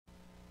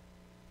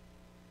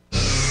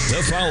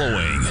The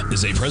following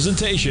is a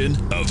presentation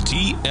of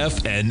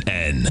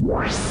TFNN.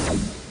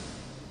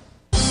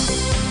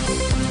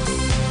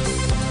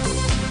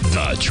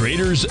 The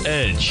Trader's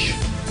Edge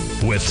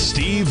with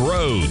Steve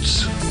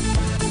Rhodes.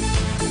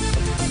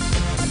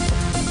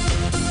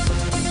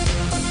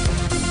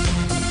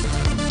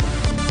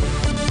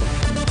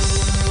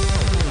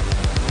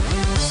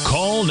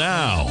 Call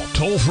now,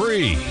 toll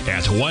free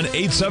at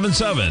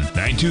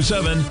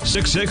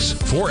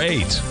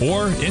 1-877-927-6648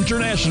 or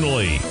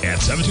internationally at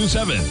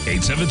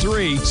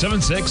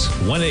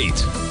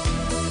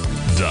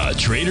 727-873-7618. The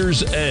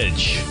Trader's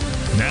Edge.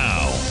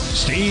 Now,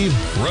 Steve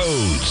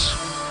Rhodes.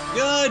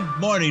 Good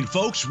morning,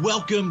 folks.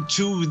 Welcome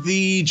to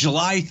the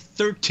July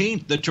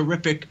 13th, the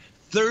terrific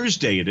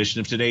Thursday edition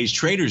of today's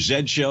Trader's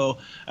Edge Show.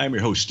 I'm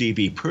your host,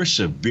 Stevie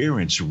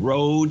Perseverance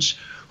Rhodes,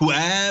 who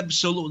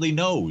absolutely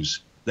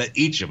knows that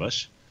each of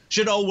us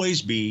should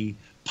always be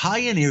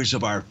pioneers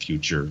of our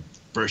future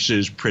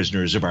versus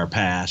prisoners of our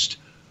past.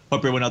 Hope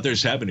everyone out there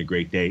is having a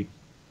great day.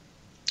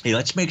 Hey,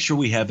 let's make sure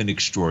we have an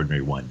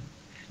extraordinary one.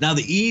 Now,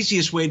 the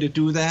easiest way to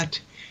do that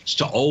is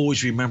to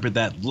always remember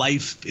that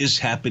life is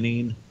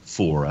happening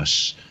for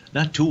us,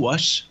 not to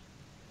us.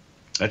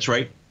 That's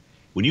right.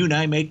 When you and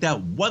I make that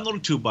one little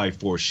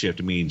 2x4 shift,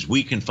 it means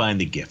we can find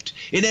the gift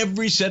in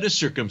every set of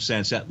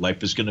circumstance that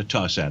life is going to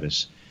toss at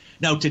us.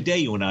 Now, today,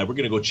 you and I, we're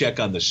going to go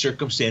check on the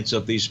circumstance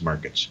of these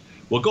markets.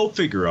 We'll go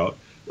figure out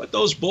what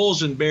those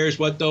bulls and bears,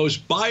 what those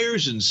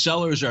buyers and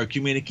sellers are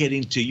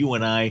communicating to you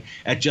and I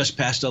at just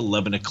past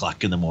 11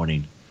 o'clock in the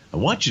morning. I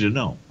want you to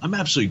know I'm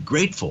absolutely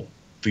grateful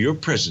for your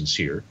presence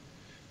here,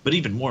 but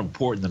even more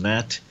important than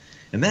that,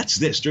 and that's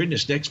this. During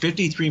this next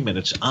 53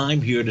 minutes,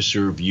 I'm here to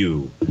serve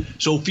you.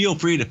 So feel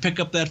free to pick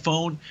up that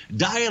phone,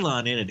 dial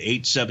on in at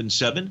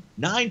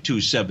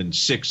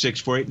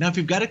 877-927-6648. Now, if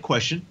you've got a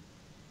question,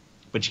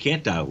 but you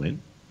can't dial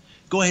in,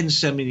 go ahead and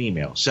send me an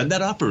email. Send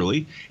that up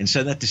early and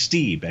send that to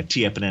Steve at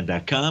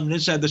TFNN.com. And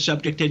inside the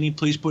subject heading,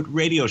 please put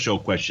radio show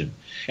question.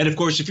 And of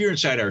course, if you're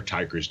inside our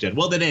Tiger's Den,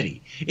 well, then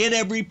any and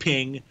every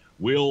ping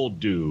will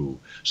do.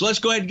 So let's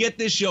go ahead and get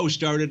this show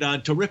started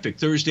on terrific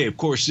Thursday. Of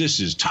course, this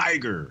is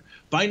Tiger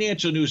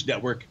Financial News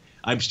Network.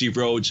 I'm Steve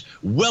Rhodes.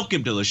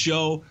 Welcome to the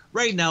show.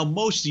 Right now,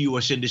 most of the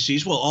U.S.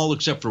 indices, well, all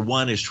except for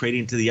one, is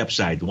trading to the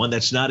upside. The one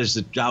that's not is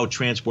the Dow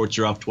Transports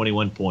are off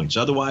 21 points.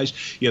 Otherwise,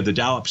 you have the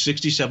Dow up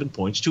 67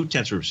 points,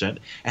 0.2%,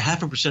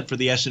 0.5% for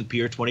the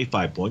S&P or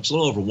 25 points, a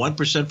little over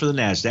 1% for the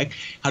NASDAQ,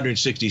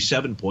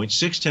 167 points,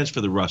 0.6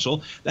 for the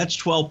Russell. That's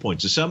 12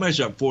 points. The Summers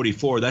are up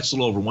 44. That's a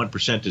little over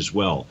 1% as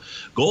well.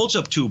 Gold's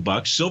up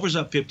 $2. Silver's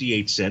up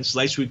 58 cents.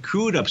 Light sweet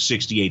crude up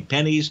 68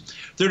 pennies.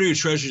 30-year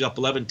Treasury's up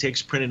 11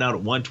 ticks, printed out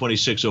at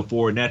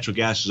 126.04. Natural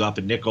gas is up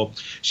in nickel.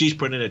 She's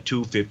printed at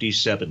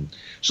 257.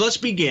 So let's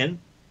begin.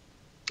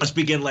 Let's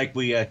begin like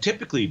we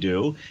typically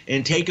do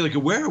and take a look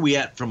at where are we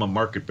at from a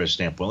market risk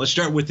standpoint. Let's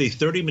start with the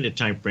 30-minute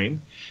time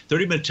frame.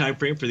 30-minute time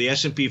frame for the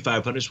S&P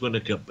 500 is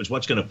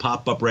what's going to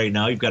pop up right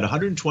now. You've got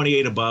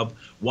 128 above,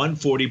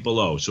 140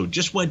 below. So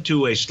just went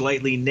to a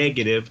slightly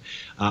negative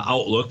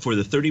outlook for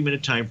the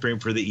 30-minute time frame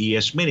for the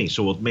ES Mini.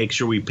 So we'll make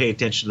sure we pay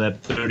attention to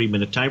that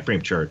 30-minute time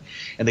frame chart.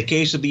 In the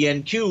case of the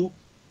NQ,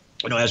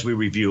 as we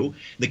review, in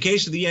the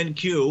case of the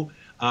NQ,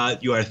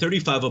 you are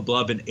 35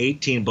 above and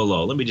 18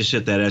 below. Let me just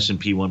hit that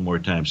S&P one more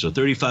time. So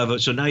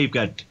 35. So now you've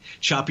got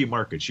choppy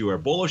markets. You are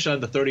bullish on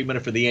the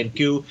 30-minute for the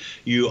NQ.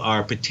 You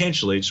are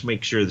potentially, let's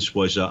make sure this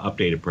was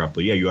updated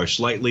properly. Yeah, you are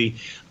slightly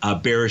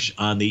bearish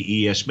on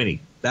the ES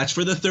Mini. That's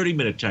for the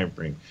 30-minute time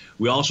frame.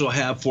 We also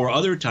have four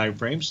other time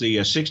frames,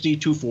 the 60,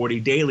 240,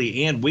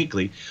 daily, and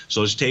weekly.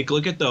 So let's take a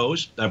look at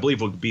those. I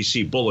believe we'll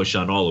be bullish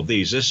on all of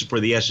these. This is for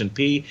the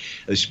S&P.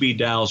 The speed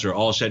dials are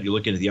all set. You're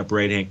looking at the upper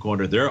right-hand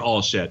corner. They're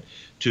all set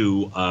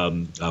to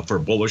for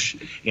bullish.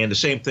 And the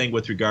same thing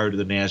with regard to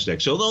the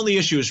NASDAQ. So the only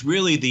issue is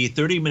really the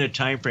 30-minute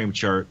time frame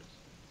chart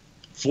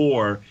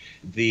for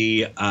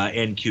the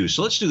NQ.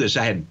 So let's do this.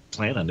 I hadn't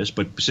planned on this,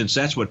 but since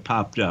that's what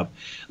popped up,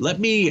 let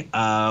me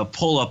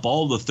pull up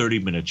all the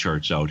 30-minute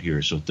charts out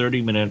here. So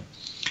 30-minute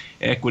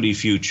equity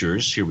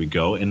futures. Here we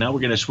go. And now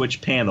we're going to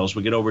switch panels.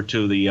 We get over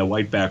to the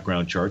white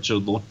background chart. So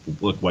look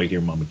white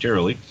here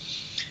momentarily.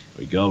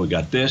 There we go. We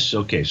got this.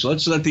 Okay, so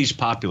let's let these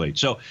populate.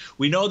 So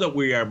we know that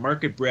we are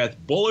market breadth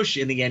bullish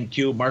in the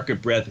NQ,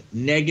 market breadth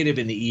negative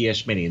in the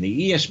ES Mini. In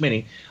the ES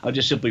Mini, I'll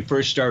just simply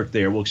first start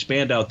there. We'll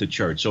expand out the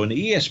chart. So in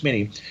the ES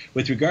Mini,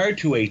 with regard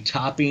to a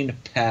topping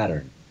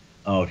pattern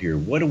out here,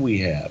 what do we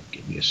have?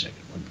 Give me a second.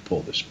 Let me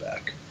pull this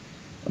back.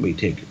 Let me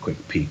take a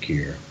quick peek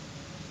here.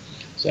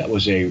 So that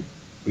was a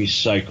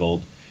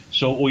recycled.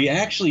 So what we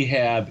actually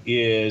have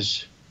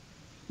is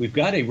we've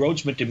got a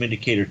Rhodes Momentum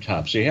Indicator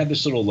top. So you have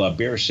this little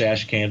bearish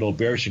sash candle,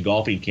 bearish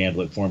engulfing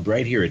candle that formed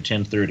right here at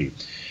 10:30.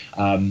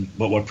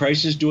 But what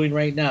price is doing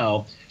right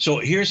now, so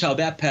here's how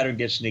that pattern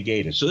gets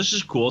negated. So this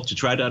is cool to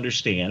try to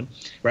understand,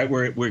 right?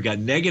 We've got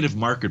negative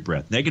market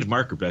breadth. Negative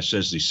market breadth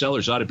says the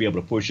sellers ought to be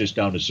able to push this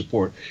down to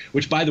support,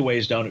 which, by the way,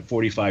 is down at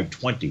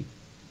 45.20.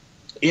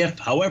 If,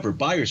 however,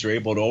 buyers are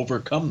able to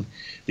overcome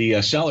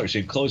the sellers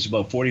and close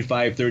above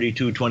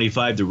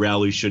 45.32.25, the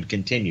rally should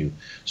continue.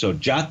 So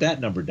jot that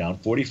number down,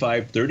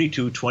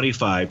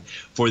 45.32.25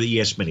 for the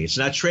ES Mini. It's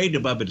not trading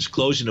above it, it's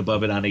closing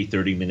above it on a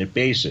 30-minute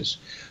basis.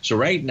 So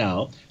right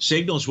now,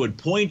 signals would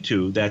point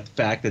to that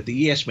fact that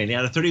the ES Mini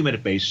on a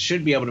 30-minute basis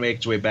should be able to make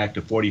its way back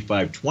to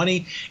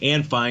 45.20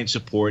 and find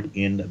support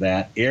in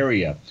that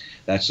area.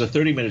 That's the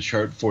 30-minute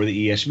chart for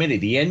the ES Mini.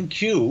 The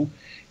NQ,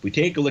 if we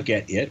take a look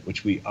at it,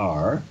 which we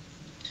are,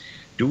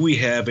 do we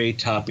have a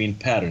topping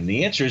pattern?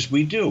 The answer is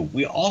we do.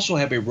 We also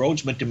have a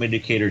Rhodes Momentum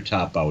Indicator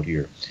top out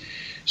here.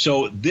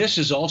 So this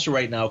is also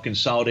right now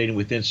consolidating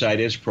with inside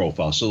its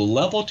profile. So the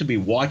level to be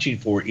watching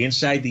for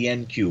inside the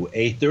NQ,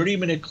 a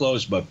 30-minute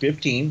close above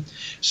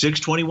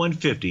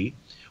 15,621.50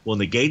 will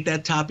negate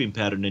that topping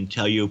pattern and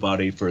tell you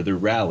about a further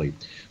rally.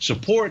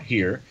 Support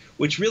here,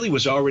 which really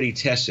was already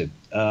tested.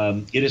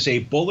 It is a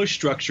bullish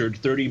structured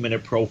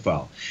 30-minute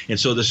profile. And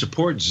so the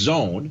support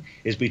zone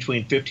is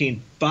between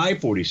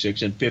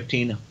 15,546 and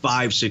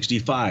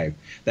 15,565.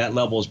 That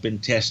level has been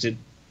tested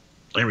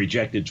and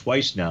rejected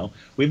twice now.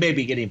 We may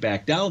be getting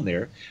back down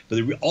there, but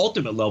the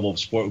ultimate level of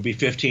support would be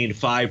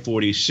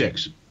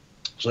 15,546.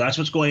 So that's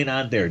what's going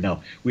on there.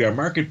 Now, we are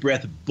market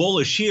breadth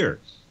bullish here.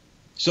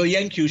 So the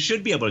NQ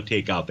should be able to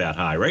take out that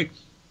high, right?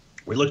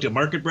 We looked at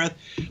market breadth,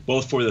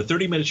 both for the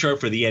 30-minute chart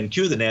for the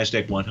NQ, the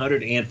NASDAQ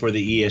 100, and for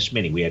the ES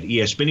Mini. We had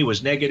ES Mini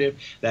was negative.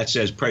 That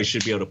says price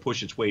should be able to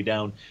push its way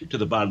down to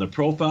the bottom of the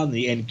profile. And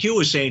the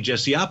NQ is saying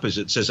just the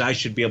opposite. It says I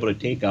should be able to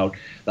take out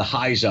the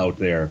highs out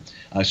there.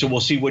 So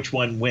we'll see which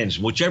one wins.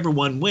 Whichever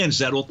one wins,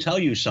 that will tell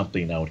you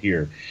something out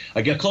here.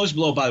 I got closed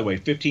below, by the way,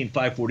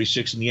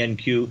 15,546 in the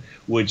NQ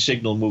would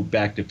signal move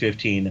back to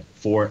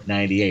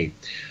 15,498.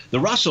 The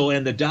Russell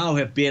and the Dow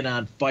have been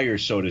on fire,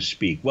 so to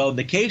speak. Well, in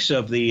the case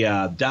of the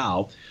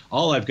Dow,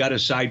 all I've got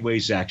is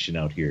sideways action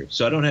out here.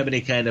 So I don't have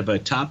any kind of a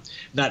top,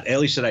 not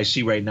at least that I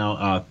see right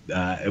now.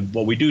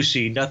 What we do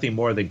see, nothing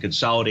more than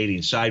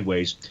consolidating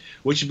sideways,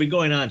 which has been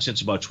going on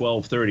since about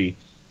 12:30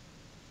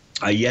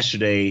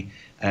 yesterday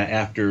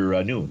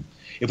afternoon.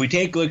 If we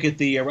take a look at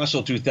the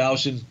Russell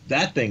 2000,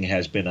 that thing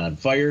has been on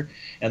fire.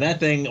 And that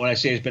thing, when I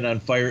say it's been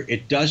on fire,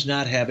 it does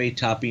not have a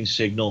topping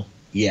signal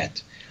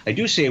yet. I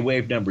do say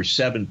wave number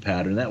 7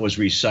 pattern. That was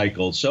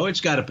recycled, so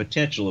it's got a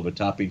potential of a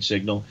topping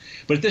signal.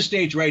 But at this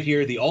stage right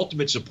here, the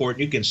ultimate support,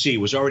 you can see,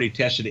 was already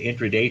tested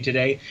intraday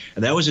today,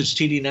 and that was its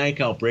TD9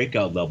 count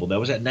breakout level. That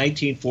was at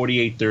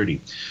 1948.30.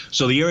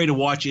 So the area to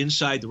watch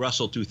inside the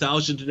Russell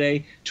 2000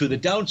 today, to the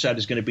downside,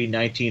 is going to be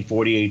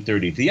 1948.30.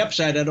 To the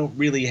upside, I don't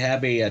really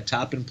have a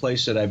top in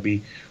place that I'd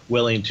be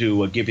willing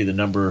to give you the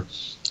number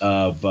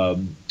of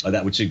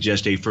that would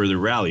suggest a further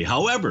rally.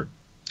 However,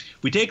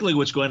 we take a look at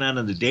what's going on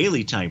in the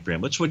daily time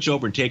frame. Let's switch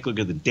over and take a look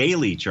at the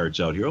daily charts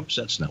out here. Oops,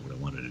 that's not what I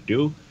wanted to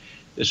do.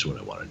 This is what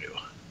I want to do.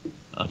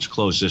 Let's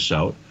close this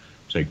out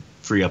so I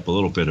free up a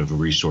little bit of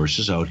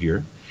resources out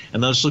here.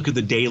 And let's look at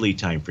the daily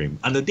time frame.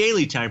 On the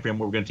daily time frame,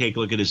 what we're going to take a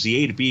look at is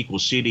the A to B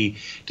equals CD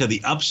to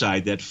the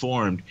upside that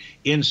formed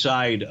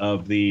inside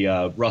of the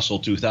Russell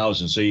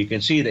 2000. So you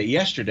can see that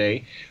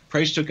yesterday,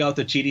 price took out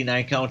the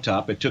TD9 count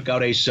top. It took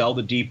out a sell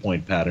the D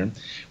point pattern.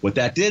 What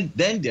that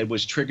did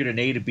was triggered an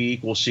A to B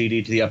equals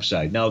CD to the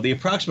upside. Now, the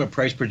approximate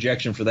price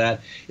projection for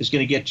that is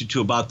going to get you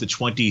to about the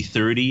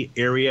 2030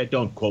 area.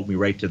 Don't quote me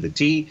right to the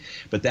T,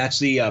 but that's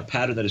the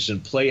pattern that is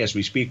in play as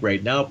we speak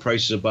right now.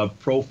 Prices above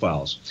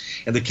profiles.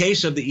 In the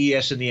case of the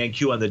ES and the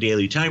NQ on the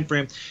daily time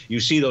frame,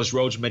 you see those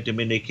Rhodes Momentum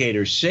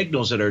Indicator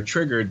signals that are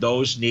triggered.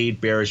 Those need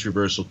bearish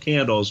reversal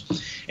candles.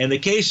 In the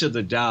case of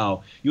the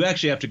Dow, you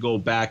actually have to go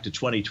back to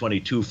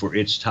 2022 for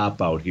its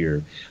top out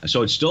here.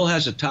 So it still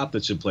has a top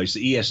that's in place.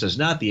 The ES does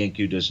not, the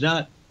NQ does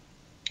not,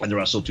 and the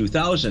Russell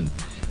 2000.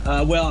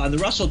 Well, on the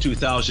Russell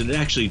 2000, it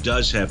actually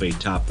does have a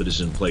top that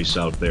is in place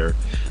out there.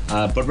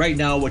 But right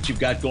now, what you've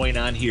got going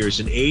on here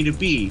is an A to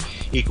B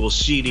equals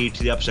CD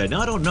to the upside.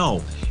 Now, I don't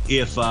know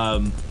if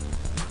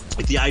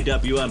the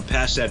IWM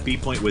passed that B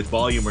point with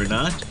volume or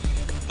not,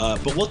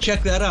 but we'll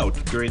check that out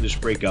during this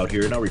breakout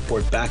here, and I'll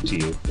report back to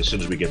you as soon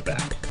as we get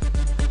back.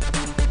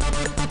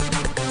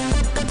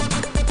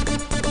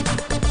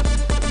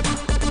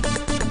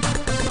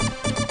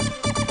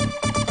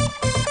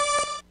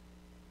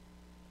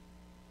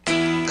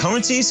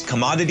 Currencies,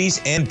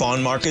 commodities, and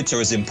bond markets are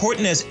as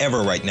important as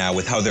ever right now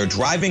with how they're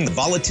driving the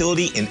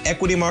volatility in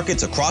equity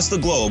markets across the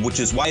globe, which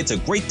is why it's a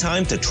great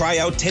time to try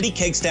out Teddy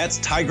Kakestat's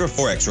Tiger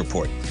Forex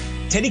Report.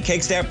 Teddy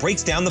Kakestat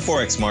breaks down the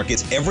Forex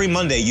markets every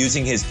Monday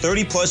using his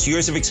 30-plus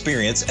years of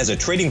experience as a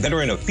trading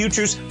veteran of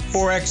futures,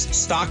 Forex,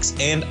 stocks,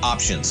 and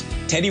options.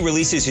 Teddy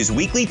releases his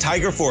weekly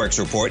Tiger Forex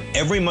Report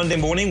every Monday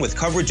morning with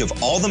coverage of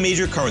all the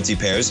major currency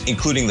pairs,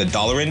 including the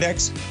dollar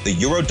index, the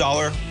euro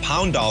dollar,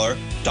 pound dollar,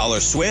 dollar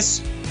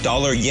Swiss,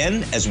 dollar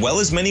yen, as well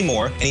as many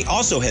more, and he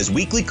also has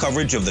weekly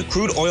coverage of the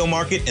crude oil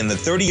market and the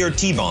 30-year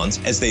T-bonds,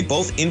 as they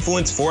both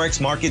influence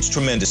Forex markets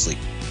tremendously.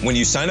 When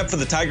you sign up for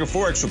the Tiger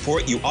Forex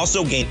Report, you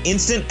also gain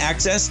instant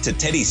access to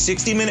Teddy's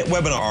 60-minute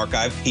webinar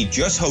archive he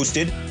just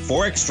hosted,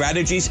 Forex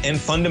Strategies and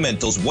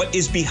Fundamentals, What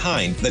is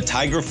Behind the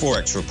Tiger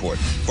Forex Report.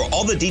 For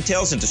all the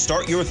details and to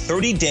start your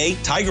 30-day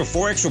Tiger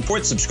Forex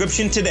Report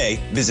subscription today,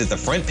 visit the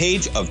front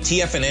page of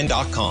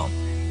TFNN.com.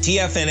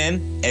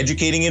 TFNN,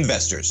 educating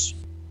investors.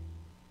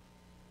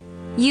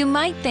 You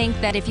might think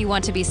that if you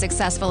want to be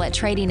successful at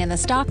trading in the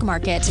stock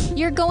market,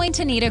 you're going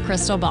to need a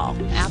crystal ball.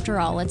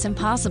 After all, it's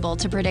impossible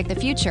to predict the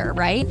future,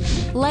 right?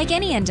 Like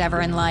any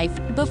endeavor in life,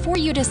 before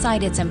you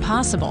decide it's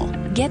impossible,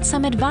 get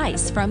some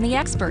advice from the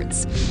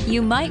experts.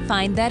 You might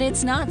find that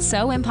it's not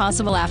so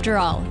impossible after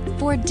all.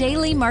 For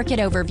daily market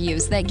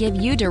overviews that give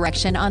you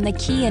direction on the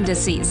key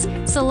indices,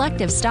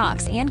 selective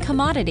stocks, and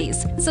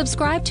commodities,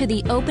 subscribe to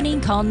the Opening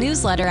Call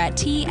newsletter at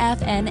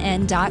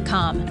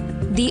TFNN.com.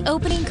 The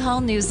Opening Call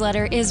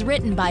newsletter is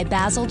written by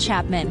Basil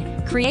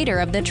Chapman, creator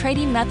of the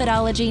trading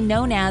methodology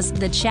known as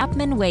the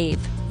Chapman Wave.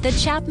 The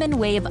Chapman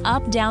Wave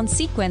up-down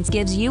sequence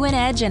gives you an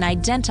edge in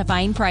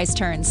identifying price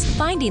turns,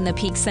 finding the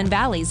peaks and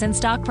valleys in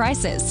stock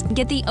prices.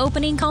 Get the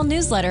Opening Call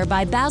newsletter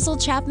by Basil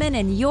Chapman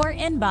in your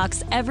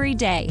inbox every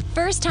day.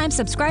 First-time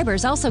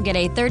subscribers also get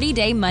a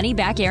 30-day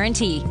money-back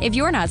guarantee. If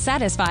you're not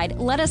satisfied,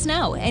 let us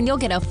know, and you'll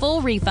get a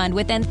full refund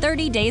within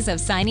 30 days of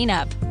signing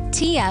up.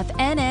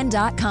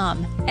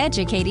 TFNN.com,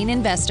 educating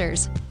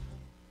investors.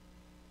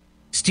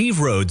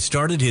 Steve Rhodes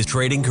started his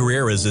trading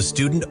career as a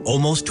student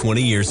almost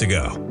 20 years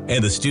ago,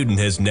 and the student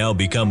has now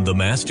become the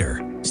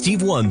master.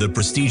 Steve won the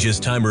prestigious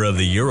Timer of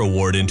the Year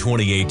award in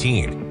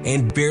 2018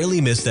 and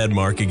barely missed that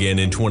mark again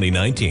in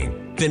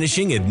 2019,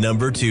 finishing at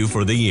number 2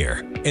 for the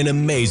year. An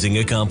amazing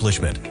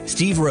accomplishment.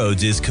 Steve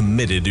Rhodes is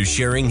committed to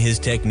sharing his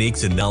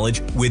techniques and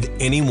knowledge with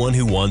anyone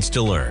who wants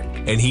to learn,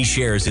 and he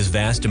shares his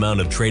vast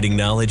amount of trading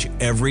knowledge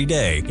every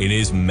day in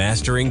his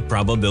Mastering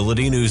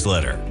Probability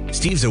newsletter.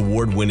 Steve's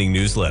award-winning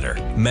newsletter,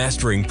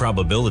 Mastering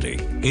Probability,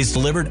 is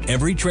delivered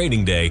every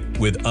trading day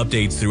with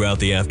updates throughout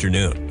the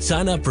afternoon.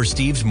 Sign up for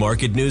Steve's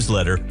market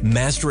newsletter,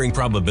 Mastering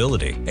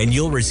Probability, and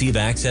you'll receive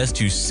access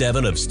to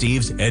 7 of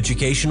Steve's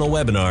educational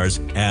webinars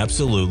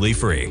absolutely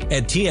free.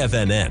 At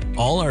TFNN,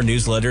 all our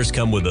newsletters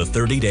come with a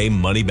 30-day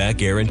money-back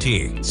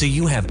guarantee, so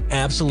you have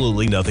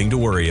absolutely nothing to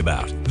worry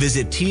about.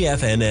 Visit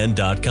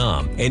TFNN.com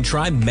and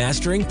try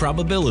Mastering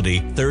Probability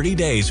 30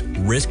 days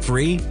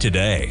risk-free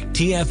today.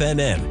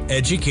 TFNN,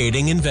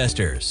 educating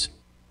investors.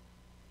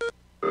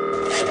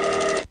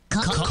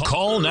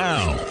 Call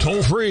now,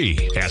 toll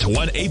free at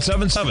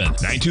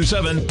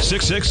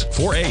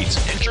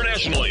 1-877-927-6648.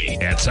 Internationally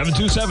at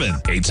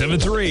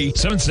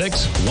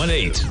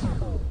 727-873-7618.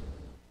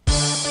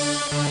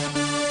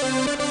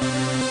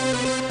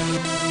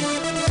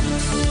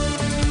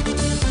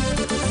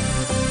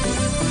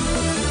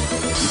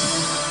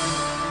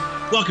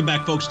 Welcome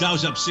back, folks.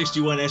 Dow's up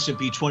 61,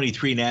 S&P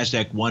 23,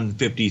 NASDAQ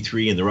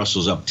 153, and the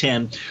Russell's up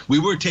 10. We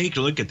were taking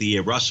a look at the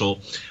Russell.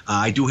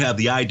 I do have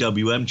the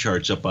IWM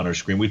charts up on our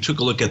screen. We took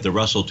a look at the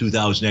Russell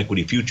 2000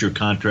 equity future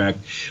contract.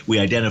 We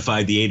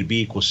identified the A to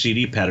B equals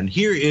CD pattern.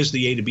 Here is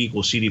the A to B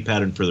equals CD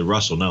pattern for the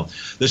Russell. Now,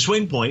 the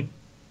swing point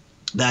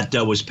that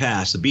was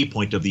passed, the B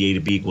point of the A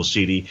to B equals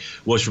CD,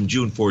 was from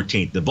June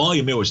 14th. The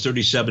volume here was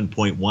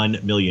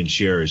 37.1 million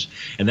shares,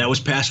 and that was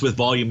passed with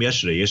volume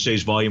yesterday.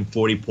 Yesterday's volume,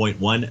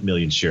 40.1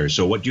 million shares.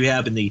 So what you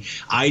have in the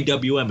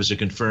IWM is a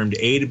confirmed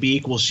A to B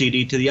equals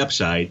CD to the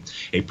upside,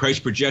 a price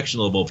projection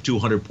level of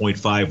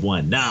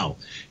 200.51. Now,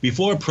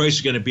 before price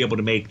is going to be able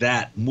to make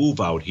that move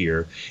out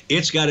here,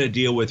 it's got to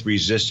deal with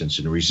resistance,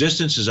 and the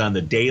resistance is on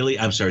the daily,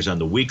 is on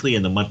the weekly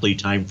and the monthly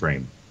time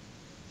frame,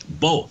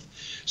 both.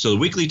 So the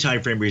weekly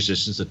time frame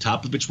resistance, the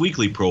top of its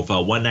weekly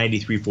profile,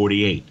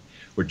 193.48.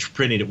 We're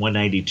printing at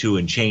 192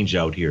 and change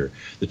out here.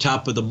 The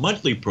top of the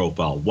monthly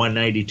profile,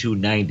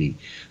 192.90.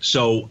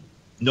 So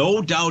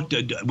no doubt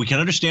we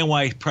can understand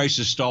why price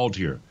is stalled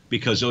here,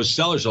 because those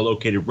sellers are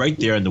located right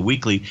there in the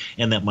weekly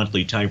and that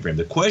monthly time frame.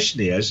 The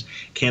question is,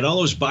 can all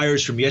those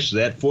buyers from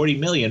yesterday, that 40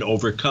 million,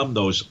 overcome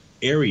those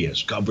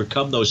areas,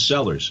 overcome those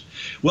sellers?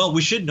 Well,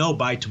 we should know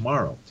by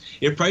tomorrow.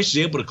 If price is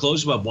able to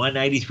close above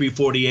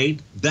 193.48,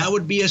 that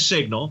would be a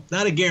signal,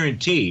 not a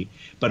guarantee,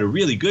 but a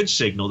really good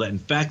signal that, in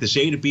fact, this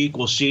A to B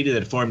equals CD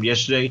that formed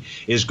yesterday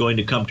is going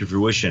to come to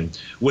fruition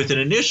with an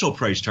initial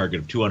price target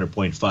of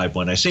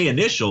 200.51. I say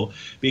initial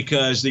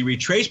because the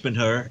retracement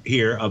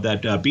here of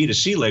that B to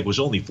C leg was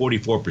only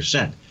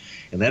 44%.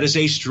 And that is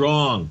a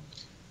strong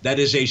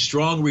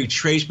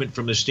retracement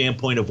from the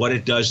standpoint of what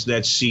it does to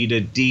that C to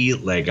D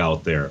leg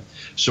out there.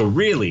 So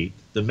really,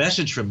 the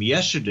message from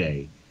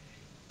yesterday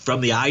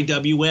from the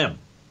IWM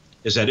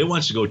is that it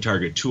wants to go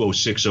target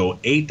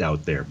 206.08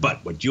 out there.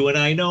 But what you and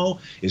I know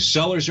is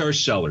sellers are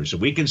sellers.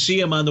 And we can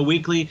see them on the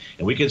weekly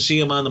and we can see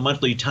them on the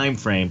monthly time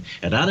frame.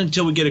 And not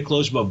until we get a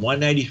close above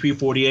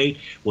 193.48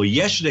 will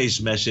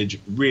yesterday's message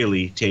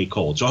really take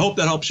hold. So I hope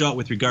that helps you out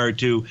with regard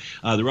to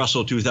the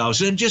Russell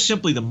 2000 and just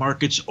simply the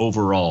markets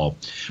overall.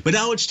 But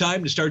now it's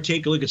time to start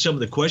taking a look at some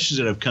of the questions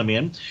that have come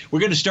in. We're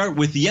going to start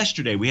with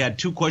yesterday. We had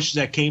 2 questions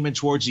that came in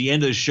towards the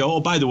end of the show. Oh,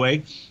 by the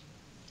way,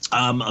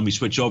 Let me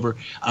switch over.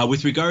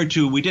 With regard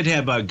to, we did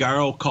have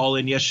Garo call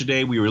in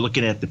yesterday. We were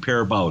looking at the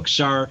parabolic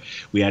SAR.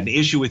 We had an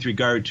issue with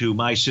regard to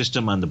my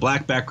system on the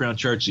black background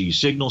charts, the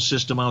signal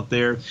system out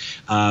there.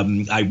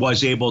 I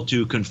was able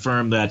to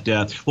confirm that.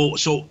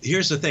 So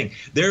here's the thing.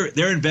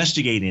 They're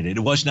investigating it. It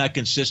was not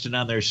consistent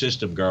on their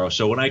system, Garo.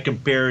 So when I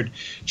compared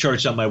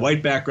charts on my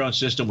white background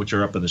system, which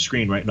are up on the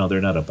screen right now,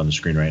 they're not up on the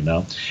screen right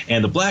now,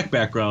 and the black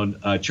background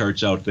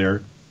charts out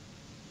there,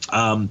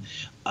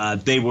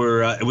 they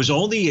were. It was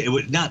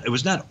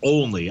not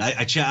only.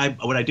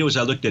 What I did was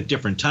I looked at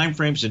different time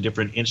frames and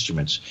different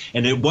instruments,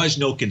 and there was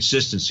no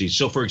consistency.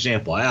 So, for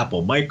example,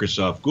 Apple,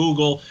 Microsoft,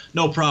 Google,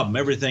 no problem.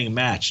 Everything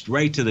matched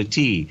right to the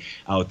T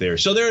out there.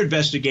 So they're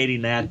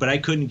investigating that, but I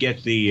couldn't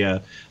get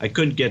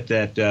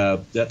that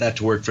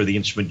to work for the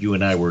instrument you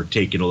and I were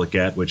taking a look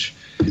at. Which,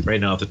 right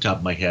now, off the top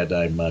of my head,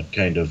 I'm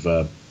kind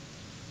of.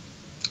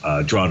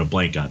 Drawing a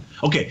blank on.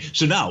 Okay,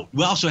 so now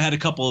we also had a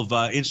couple of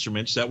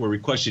instruments that were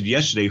requested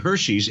yesterday.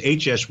 Hershey's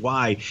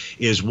HSY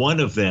is one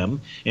of them,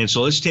 and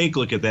so let's take a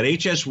look at that.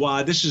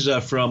 HSY, this is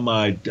from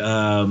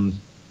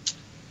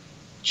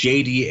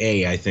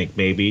JDA, I think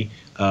maybe,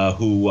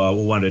 who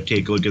wanted to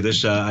take a look at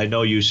this. I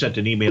know you sent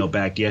an email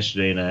back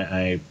yesterday, and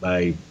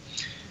I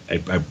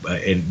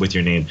and with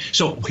your name.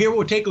 So here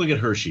we'll take a look at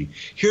Hershey.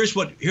 Here's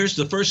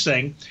the first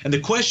thing, and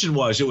the question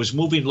was, it was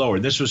moving lower.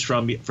 This was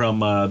from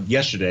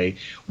yesterday.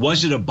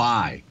 Was it a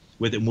buy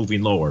with it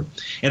moving lower?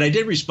 And I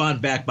did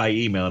respond back by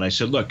email, and I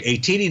said, look, a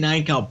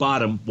TD9 count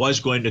bottom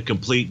was going to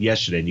complete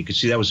yesterday, and you can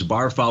see that was a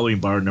bar following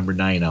bar number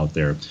 9 out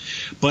there.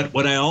 But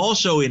what I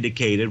also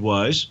indicated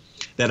was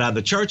that on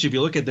the charts, if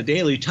you look at the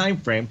daily time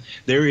frame,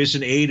 there is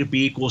an A to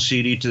B equals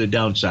CD to the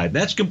downside.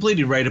 That's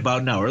completing right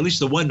about now, or at least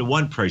the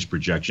 1-to-1 price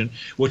projection,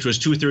 which was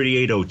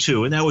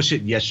 238.02, and that was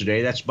hitting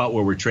yesterday. That's about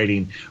where we're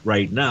trading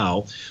right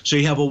now. So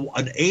you have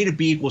an A to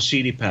B equals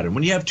CD pattern.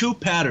 When you have two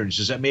patterns,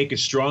 does that make it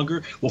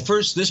stronger? Well,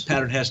 first, this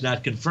pattern has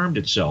not confirmed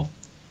itself.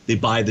 They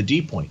buy the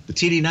D point. The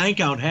TD9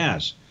 count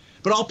has.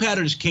 But all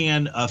patterns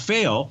can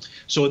fail.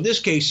 So in this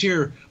case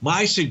here,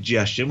 my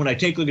suggestion, when I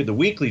take a look at the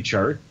weekly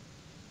chart,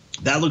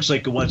 that looks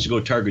like it wants to go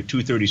target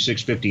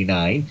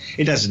 236.59.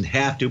 It doesn't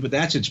have to, but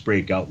that's its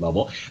breakout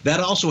level.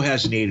 That also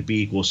has an A to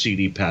B equals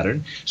CD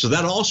pattern. So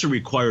that also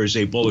requires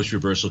a bullish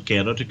reversal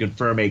candle to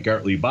confirm a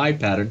Gartley buy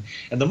pattern.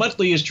 And the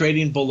monthly is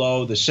trading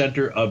below the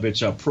center of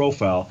its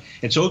profile.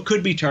 And so it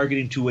could be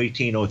targeting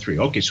 218.03.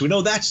 Okay, so we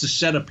know that's the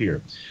setup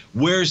here.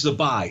 Where's the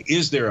buy?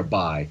 Is there a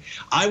buy?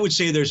 I would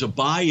say there's a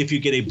buy if you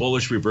get a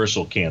bullish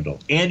reversal candle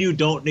and you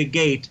don't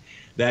negate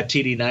that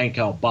TD9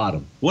 count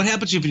bottom. What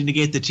happens if you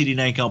negate the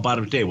TD9 count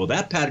bottom today? Well,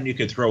 that pattern you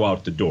can throw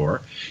out the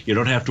door. You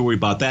don't have to worry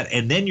about that.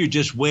 And then you're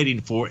just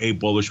waiting for a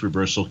bullish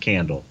reversal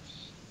candle.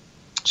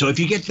 So if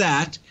you get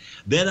that,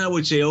 then I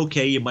would say,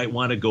 okay, you might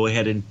want to go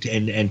ahead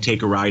and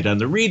take a ride on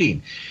the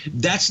reading.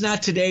 That's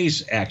not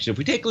today's action. If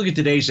we take a look at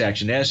today's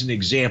action as an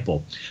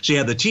example, so you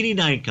have the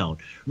TD9 count.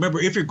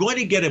 Remember, if you're going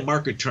to get a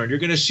market turn, you're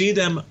going to see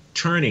them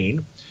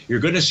turning. You're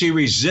going to see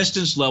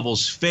resistance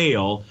levels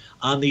fail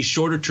on the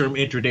shorter term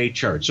intraday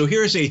chart. So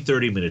here's a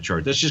 30-minute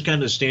chart. That's just kind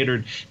of the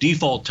standard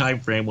default time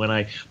frame when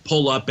I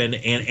pull up and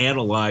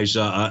analyze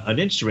an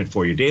instrument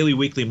for you, daily,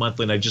 weekly,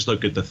 monthly, and I just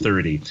look at the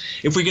 30.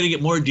 If we're going to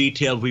get more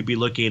detailed, we'd be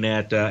looking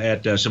at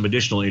some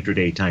additional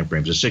intraday time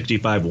frames, a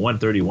 65,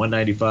 130,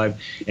 195,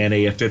 and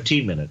a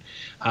 15-minute.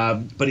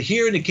 But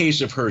here in the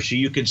case of Hershey,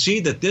 you can see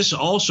that this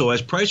also,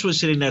 as price was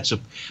hitting that,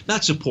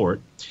 not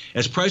support,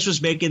 as price was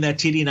making that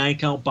TD9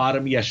 count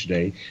bottom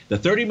yesterday, the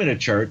 30-minute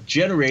chart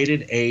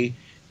generated a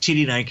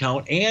TD9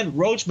 count and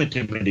Rhodes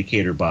momentum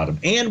indicator bottom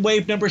and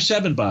wave number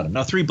 7 bottom.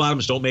 Now, 3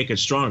 bottoms don't make it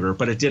stronger,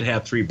 but it did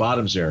have 3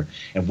 bottoms there.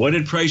 And what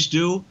did price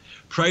do?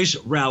 Price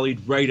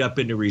rallied right up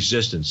into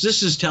resistance.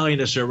 This is telling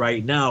us that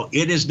right now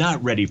it is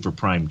not ready for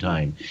prime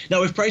time.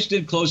 Now, if price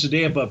did close the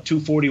day above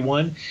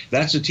 241,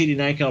 that's a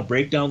TD9 count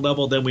breakdown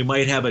level, then we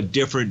might have a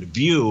different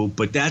view,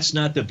 but that's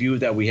not the view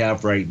that we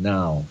have right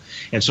now.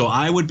 And so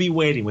I would be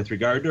waiting with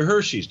regard to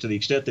Hershey's, to the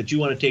extent that you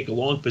want to take a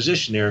long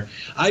position there,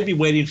 I'd be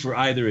waiting for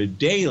either a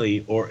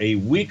daily or a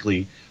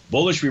weekly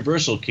bullish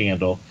reversal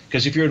candle,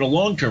 because if you're in a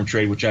long-term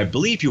trade, which I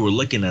believe you were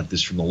looking at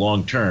this from the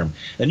long term,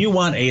 then you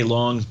want a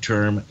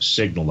long-term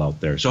signal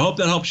out there. So I hope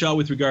that helps you out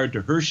with regard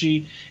to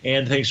Hershey,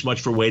 and thanks so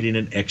much for waiting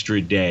an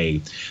extra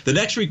day. The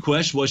next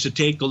request was to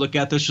take a look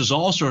at, this was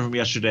also from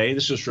yesterday,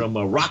 this is from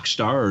a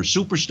Rockstar or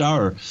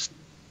Superstar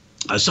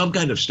or some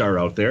kind of star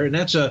out there, and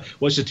that's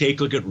was to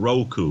take a look at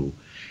Roku.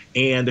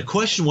 And the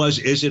question was,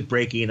 is it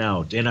breaking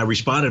out? And I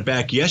responded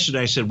back yesterday.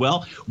 I said,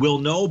 well, we'll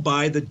know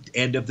by the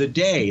end of the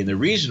day. And the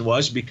reason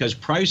was because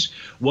price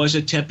was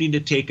attempting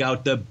to take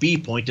out the B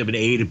point of an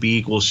A to B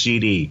equals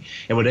CD.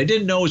 And what I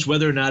didn't know is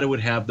whether or not it would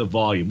have the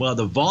volume. Well,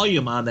 the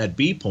volume on that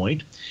B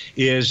point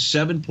is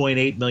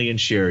 7.8 million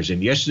shares.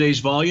 And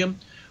yesterday's volume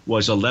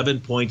was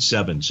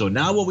 11.7. So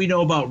now what we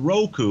know about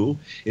Roku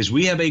is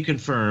we have a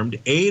confirmed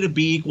A to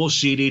B equals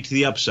CD to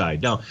the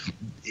upside. Now,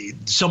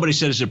 somebody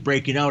said, is it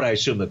breaking out? I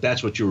assume that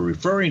that's what you were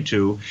referring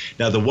to.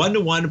 Now, the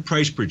 1-to-1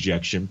 price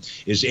projection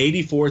is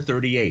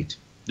 84.38.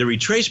 the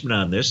retracement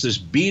on this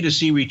B to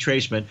C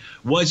retracement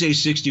was a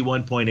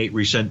 61.8%,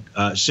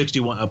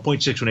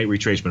 0.618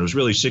 retracement. It was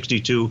really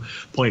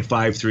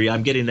 62.53.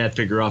 I'm getting that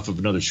figure off of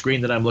another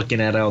screen that I'm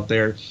looking at out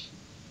there.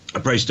 The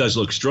price does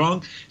look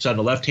strong. It's on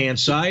the left-hand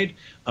side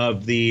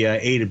of the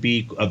A to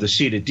B, of the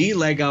C to D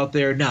leg out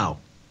there. Now,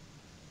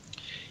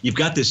 you've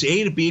got this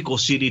A to B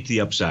equals CD to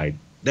the upside.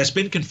 That's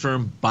been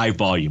confirmed by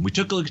volume. We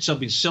took a look at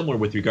something similar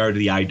with regard to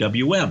the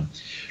IWM.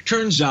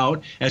 Turns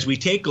out, as we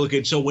take a look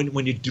at, so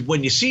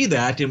when you see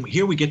that, and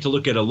here we get to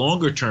look at a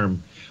longer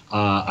term,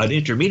 an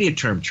intermediate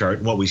term chart,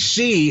 and what we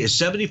see is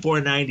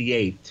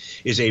 74.98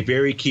 is a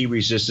very key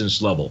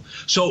resistance level.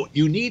 So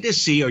you need to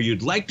see, or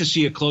you'd like to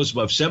see, a close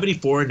above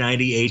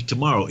 74.98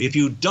 tomorrow. If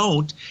you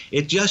don't,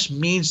 it just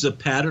means the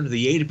pattern of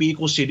the A to B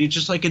equals CD,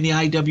 just like in the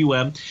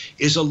IWM,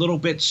 is a little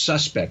bit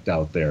suspect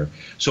out there.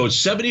 So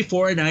it's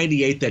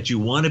 74.98 that you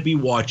want to be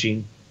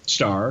watching,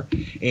 Star.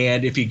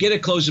 And if you get a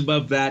close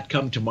above that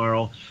come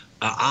tomorrow,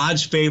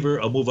 odds favor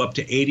a move up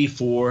to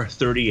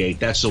 84.38.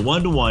 That's the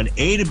 1-to-1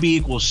 A to B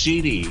equals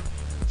CD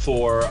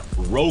for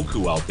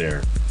Roku out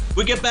there.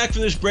 We get back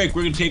from this break.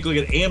 We're going to take a look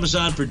at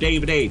Amazon for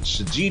David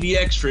H.,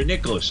 GDX for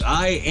Nicholas,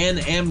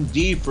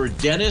 INMD for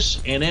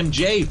Dennis, and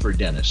MJ for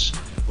Dennis.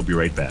 We'll be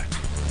right back.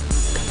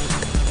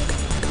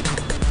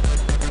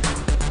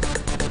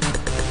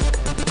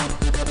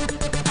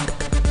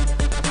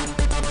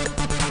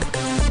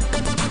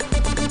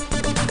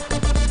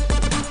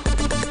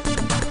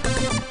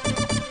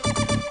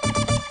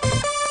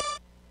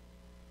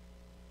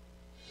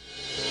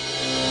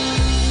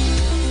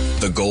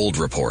 The Gold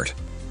Report.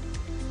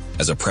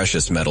 As a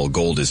precious metal,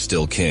 gold is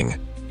still king.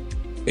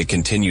 It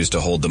continues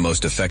to hold the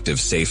most effective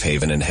safe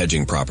haven and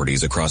hedging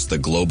properties across the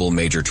global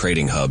major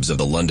trading hubs of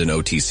the London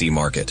OTC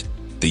market,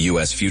 the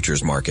U.S.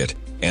 futures market,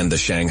 and the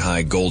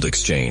Shanghai Gold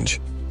Exchange.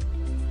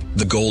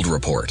 The Gold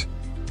Report.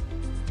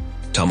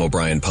 Tom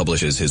O'Brien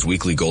publishes his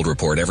weekly gold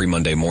report every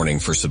Monday morning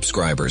for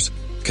subscribers,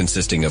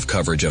 consisting of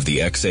coverage of the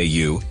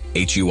XAU,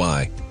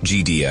 HUI,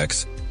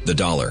 GDX, the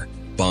dollar,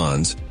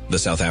 bonds, the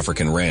South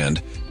African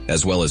rand,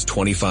 as well as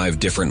 25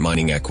 different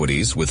mining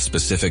equities with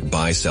specific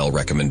buy-sell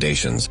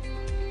recommendations.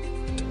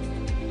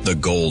 The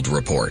Gold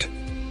Report.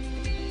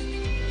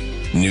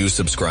 New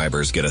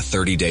subscribers get a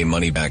 30-day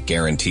money-back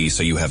guarantee,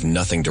 so you have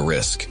nothing to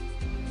risk.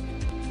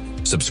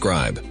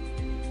 Subscribe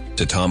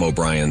to Tom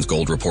O'Brien's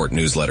Gold Report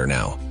newsletter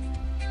now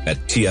at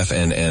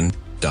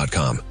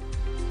TFNN.com.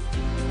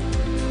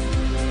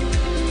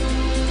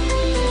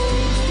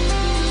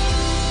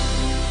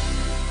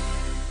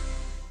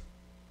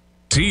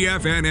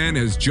 TFNN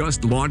has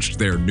just launched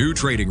their new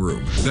trading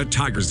room, the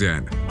Tiger's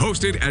Den.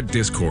 Hosted at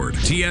Discord,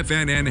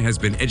 TFNN has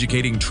been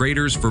educating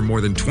traders for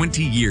more than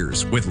 20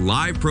 years with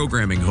live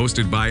programming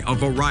hosted by a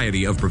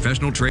variety of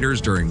professional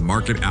traders during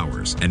market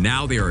hours. And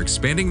now they are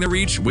expanding their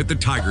reach with the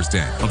Tiger's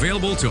Den,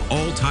 available to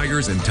all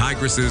tigers and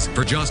tigresses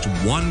for just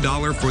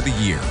 $1 for the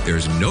year.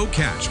 There's no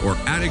catch or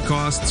added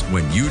costs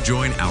when you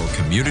join our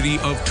community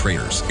of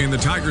traders. In the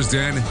Tiger's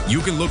Den,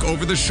 you can look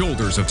over the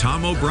shoulders of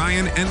Tom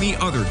O'Brien and the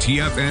other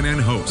TFNN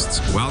hosts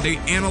while they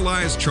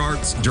analyze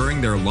charts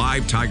during their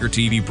live Tiger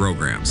TV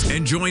programs,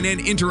 and join an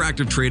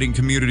interactive trading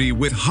community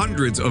with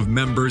hundreds of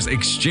members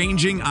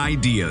exchanging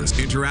ideas.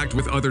 Interact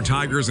with other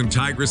tigers and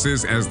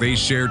tigresses as they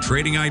share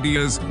trading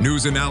ideas,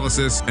 news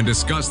analysis, and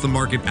discuss the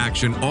market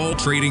action all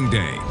trading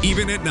day,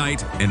 even at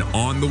night and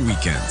on the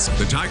weekends.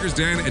 The Tiger's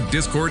Den at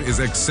Discord is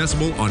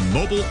accessible on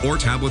mobile or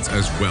tablets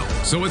as well,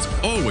 so it's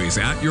always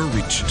at your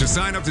reach. To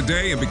sign up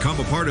today and become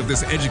a part of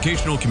this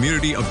educational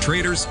community of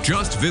traders,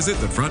 just visit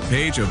the front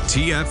page of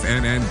TFNN.com.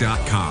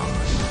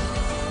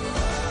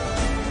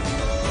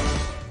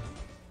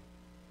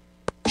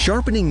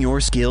 Sharpening your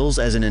skills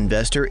as an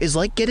investor is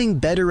like getting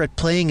better at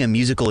playing a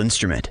musical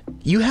instrument.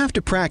 You have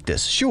to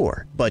practice,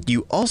 sure, but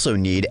you also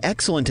need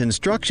excellent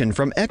instruction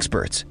from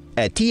experts.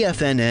 At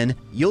TFNN,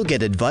 you'll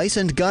get advice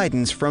and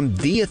guidance from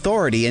the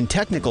authority in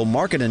technical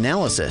market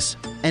analysis.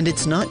 And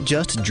it's not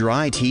just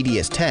dry,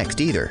 tedious text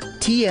either.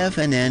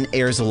 TFNN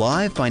airs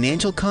live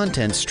financial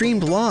content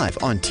streamed live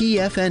on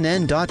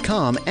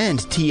TFNN.com and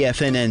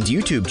TFNN's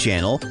YouTube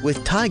channel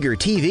with Tiger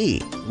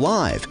TV,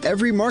 live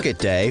every market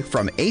day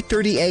from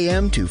 8:30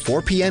 a.m. to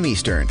 4 p.m.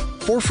 Eastern,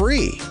 for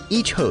free.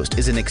 Each host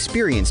is an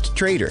experienced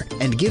trader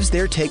and gives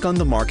their take on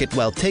the market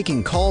while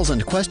taking calls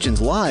and questions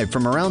live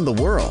from around the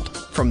world.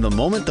 From the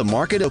moment the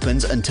market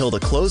opens until the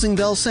closing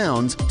bell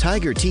sounds,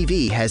 Tiger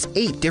TV has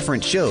 8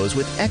 different shows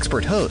with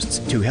expert hosts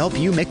to help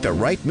you make the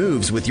right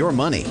moves with your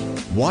money.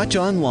 Watch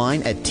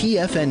online at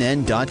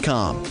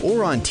TFNN.com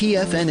or on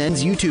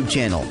TFNN's YouTube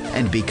channel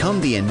and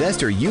become the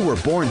investor you were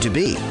born to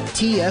be.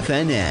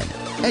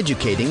 TFNN,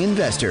 educating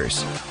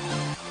investors.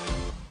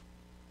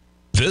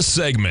 This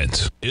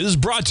segment is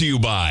brought to you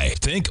by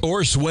Think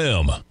or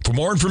Swim. For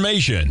more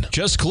information,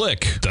 just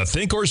click the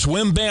Think or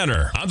Swim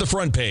banner on the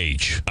front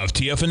page of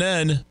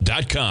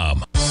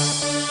TFNN.com.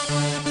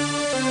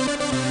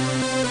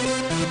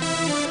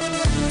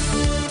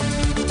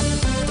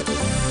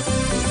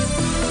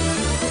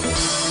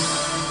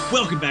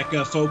 Welcome back,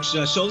 folks.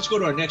 So let's go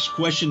to our next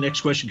question.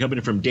 Next question coming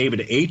in from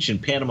David H. in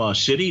Panama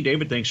City.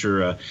 David, thanks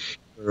for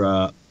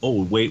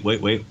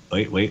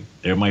Wait.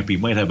 There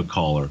might have a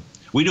caller.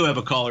 We do have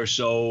a caller.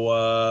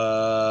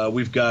 So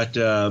we've got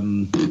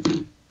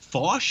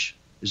Fosh.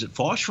 Is it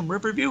Fosh from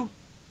Riverview?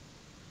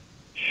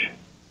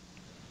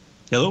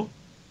 Hello?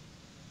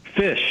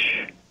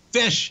 Fish.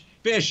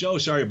 Oh,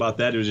 sorry about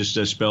that. It was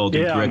just spelled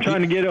incorrectly. Yeah, I'm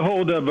trying to get a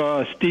hold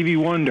of Stevie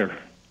Wonder.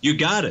 You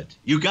got it.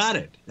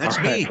 That's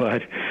all me. Right,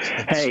 bud.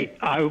 Hey,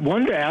 I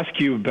wanted to ask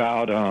you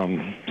about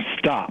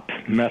stop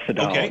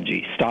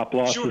methodology, stop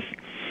losses.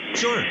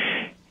 Sure.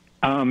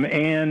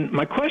 And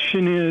my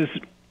question is,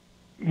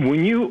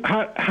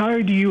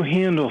 how do you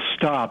handle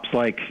stops?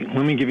 Like,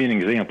 let me give you an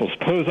example.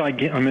 Suppose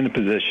I'm in a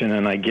position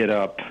and I get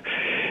up,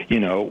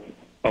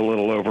 a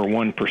little over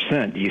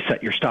 1%. Do you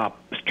set your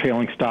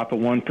trailing stop at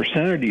 1%,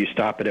 or do you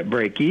stop it at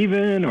break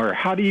even, or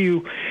how do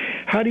you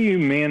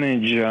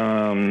manage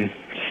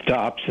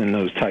stops in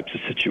those types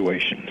of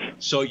situations?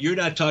 So you're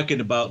not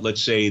talking about,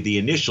 let's say, the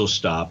initial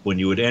stop when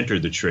you would enter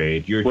the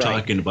trade. You're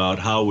talking about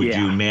how would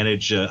you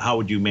manage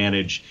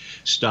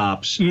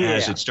stops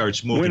as it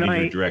starts moving in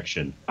your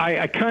direction.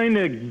 I kind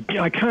of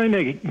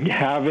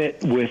have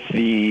it with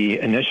the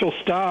initial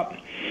stop.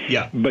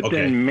 Yeah. But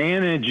then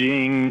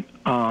managing,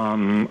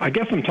 I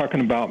guess I'm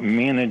talking about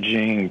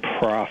managing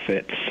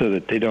profits so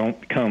that they don't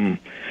become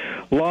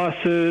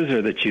losses,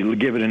 or that you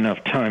give it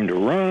enough time to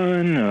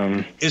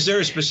run. Is there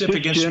a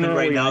specific instrument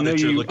right now that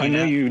you're looking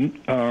at? I know you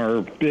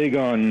are big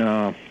on,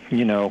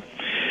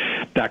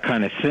 that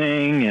kind of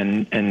thing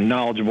and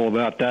knowledgeable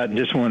about that, and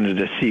just wanted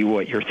to see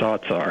what your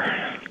thoughts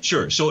are.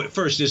 Sure. So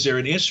first, is there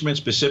an instrument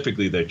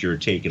specifically that you're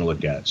taking a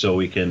look at so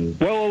we can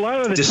Well, a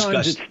lot of the discuss?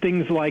 times it's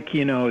things like,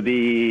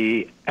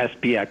 the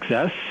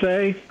SPXS,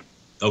 say.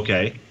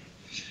 Okay.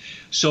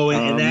 So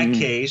in that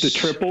case, the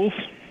triples.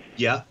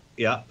 Yeah.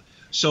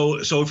 So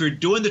if you're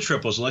doing the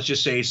triples, let's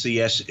just say it's the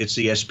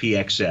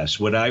SPXS.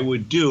 What I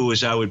would do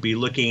is I would be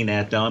looking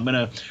at.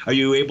 Are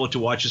you able to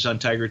watch this on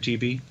Tiger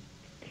TV?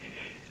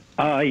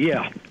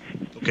 Yeah.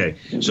 Okay,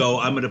 so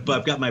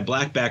I've got my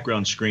black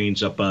background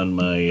screens up on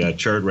my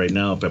chart right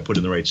now. If I put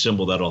in the right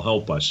symbol, that'll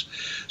help us.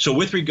 So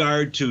with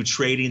regard to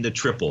trading the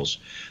triples,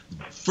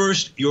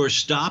 first, your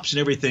stops and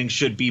everything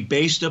should be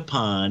based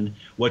upon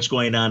what's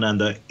going on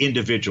the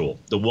individual,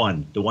 the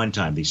one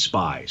time, the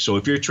SPY. So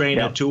if you're trading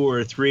at 2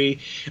 or 3,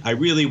 I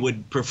really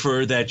would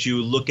prefer that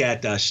you look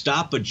at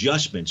stop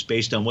adjustments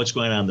based on what's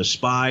going on the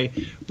SPY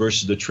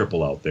versus the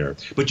triple out there.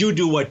 But you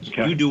do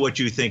what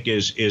you think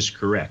is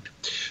correct.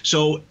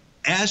 So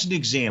as an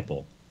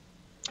example,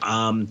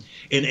 and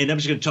I'm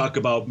just going to talk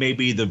about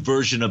maybe the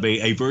version of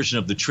a version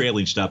of the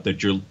trailing stop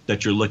that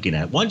you're looking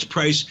at. Once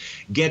price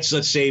gets,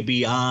 let's say,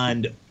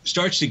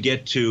 starts to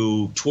get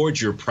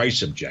towards your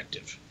price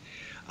objective,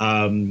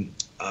 and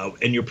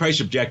your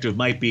price objective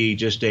might be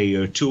just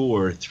a 2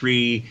 or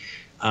 3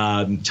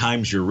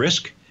 times your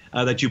risk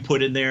that you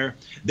put in there.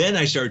 Then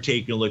I start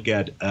taking a look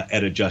at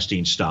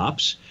adjusting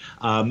stops.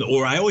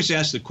 Or I always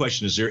ask the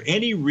question: is there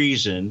any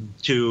reason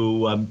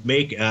to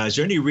is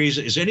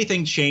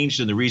anything changed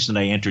in the reason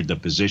I entered the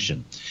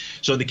position?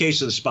 So in the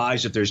case of the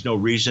SPYs, if there's no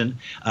reason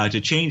to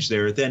change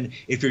there, then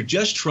if you're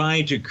just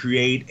trying to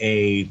create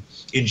a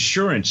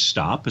insurance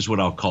stop, is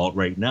what I'll call it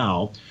right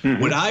now,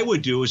 what I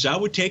would do is I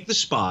would take the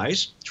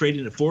SPYs,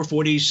 trading at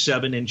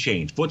 447 and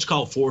change. Let's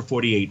call it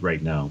 448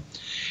 right now.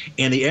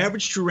 And the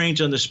average true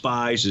range on the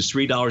SPYs is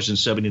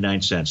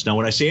 $3.79. Now,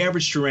 when I say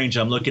average true range,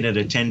 I'm looking at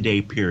a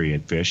 10-day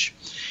period, Fish.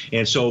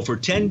 And so for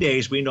 10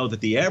 days, we know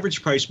that the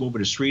average price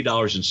movement is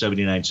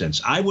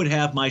 $3.79. I would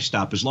have my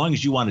stop, as long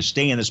as you want to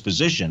stay in this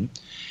position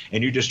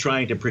and you're just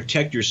trying to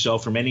protect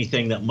yourself from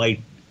anything that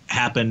might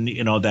happen,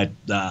 that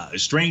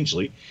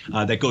strangely,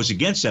 that goes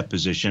against that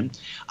position.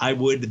 I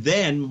would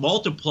then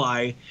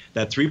multiply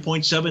that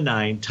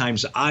 3.79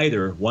 times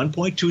either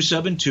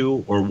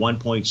 1.272 or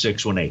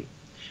 1.618.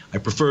 I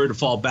prefer to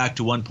fall back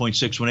to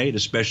 1.618,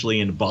 especially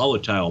in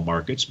volatile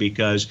markets,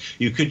 because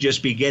you could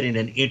just be getting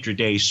an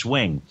intraday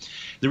swing.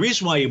 The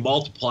reason why you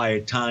multiply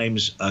it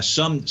times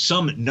some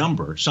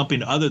number,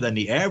 something other than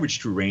the average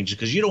true range, is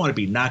because you don't want to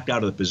be knocked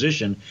out of the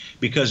position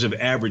because of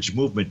average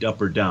movement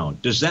up or down.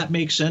 Does that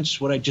make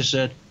sense, what I just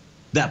said?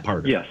 That part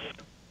of it? Yes.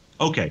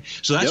 Okay,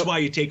 so that's why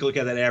you take a look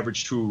at that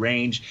average true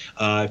range.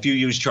 If you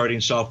use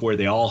charting software,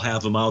 they all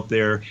have them out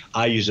there.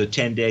 I use a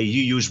 10-day.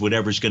 You use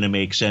whatever's going to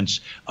make sense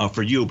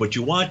for you. But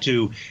you want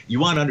to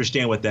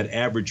understand what that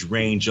average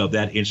range of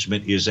that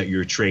instrument is that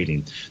you're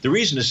trading. The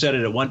reason to set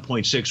it at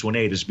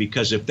 1.618 is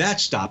because if that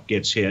stop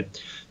gets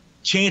hit,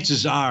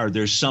 chances are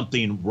there's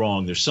something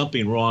wrong. There's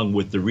something wrong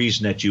with the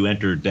reason that you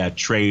entered that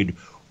trade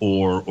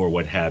or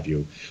what have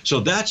you.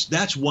 So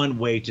that's one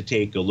way to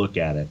take a look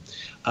at it.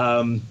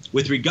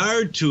 With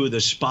regard to the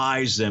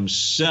SPYs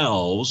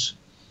themselves,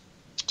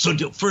 so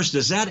first,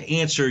 does that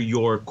answer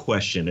your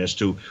question as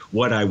to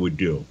what I would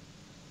do?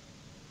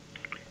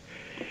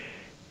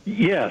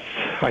 Yes,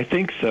 I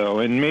think so.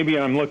 And maybe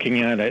I'm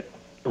looking at it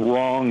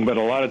wrong, but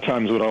a lot of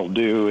times what I'll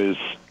do is,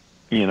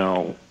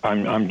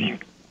 I'm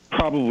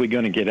probably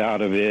going to get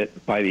out of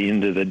it by the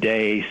end of the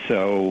day.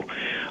 So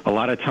a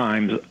lot of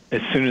times,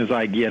 as soon as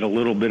I get a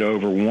little bit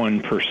over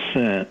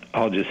 1%,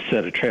 I'll just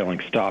set a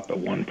trailing stop at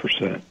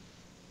 1%.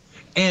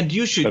 And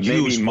you should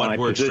use what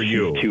works for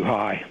you. Too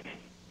high.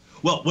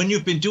 Well, when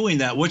you've been doing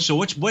that, what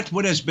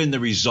has been the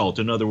result?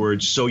 In other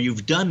words, so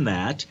you've done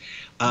that.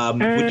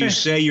 Would you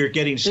say you're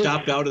getting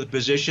stopped out of the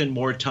position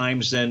more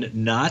times than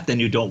not, than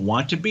you don't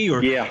want to be?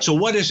 Or yeah. So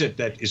what is it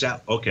that is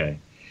that? Okay.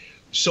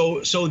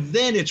 So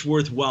then it's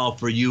worthwhile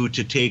for you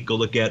to take a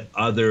look at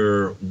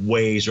other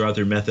ways or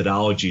other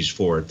methodologies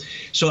for it.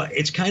 So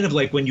it's kind of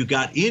like when you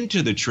got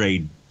into the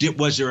trade,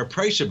 was there a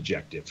price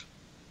objective?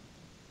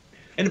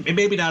 And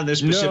maybe not in this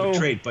specific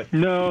trade, but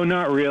no,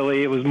 not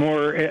really.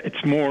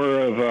 It's more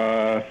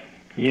of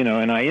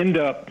and I end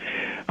up,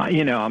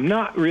 I'm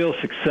not real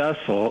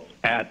successful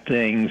at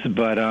things,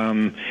 but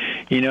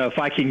if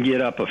I can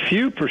get up a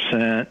few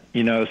percent,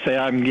 say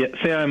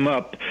I'm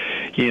up,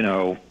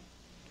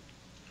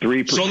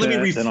 3%, so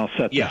then I'll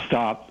set the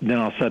stop. Then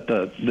I'll set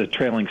the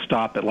trailing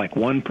stop at like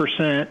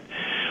 1%.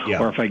 Yeah.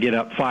 Or if I get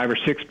up 5 or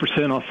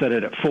 6%, I'll set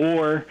it at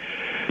 4%.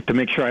 To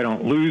make sure I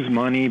don't lose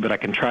money, but I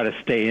can try to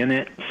stay in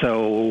it.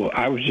 So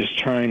I was just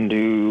trying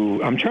to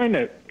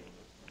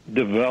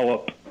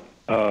develop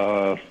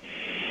a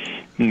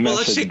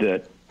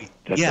method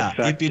that's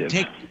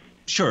effective.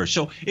 Sure.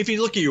 So if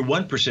you look at your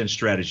 1%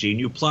 strategy and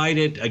you applied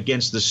it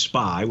against the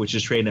SPY, which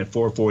is trading at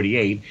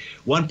 448,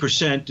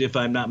 1%, if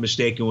I'm not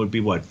mistaken, would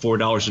be what,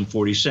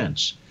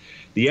 $4.40.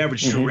 The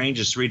average true range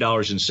is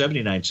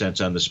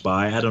 $3.79 on the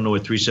SPY. I don't know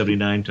what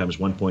 379 times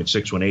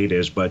 1.618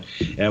 is, but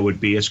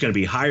it's going to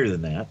be higher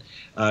than that.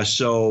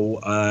 So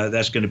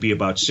that's going to be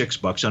about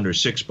 $6, under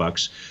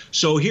 $6.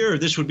 So here,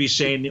 this would be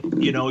saying,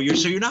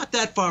 you're not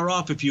that far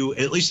off if you,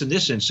 at least in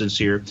this instance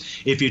here,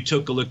 if you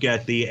took a look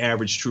at the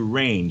average true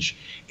range.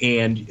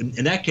 And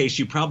in that case,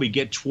 you probably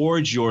get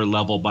towards your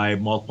level by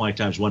multiplying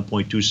times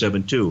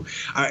 1.272.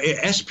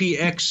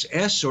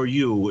 SPXS or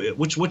U?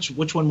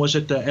 Which one was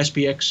it? The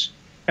SPX?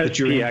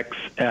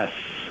 SPXS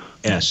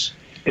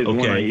is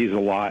one I use a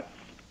lot.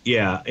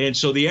 Yeah, and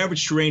so the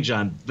average true range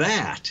on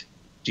that,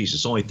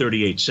 Jesus, only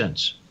 38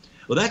 cents.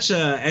 Well, that's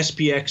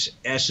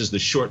SPXS is the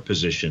short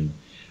position.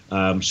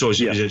 So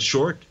is it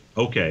short?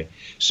 Okay.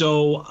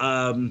 So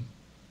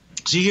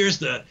see, here's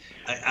the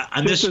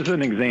this is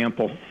an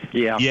example.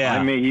 Yeah.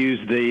 I may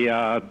use the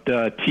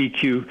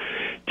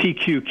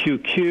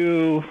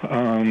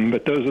TQQQ,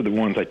 but those are the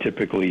ones I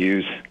typically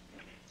use.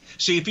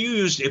 See, if you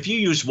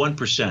use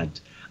 1%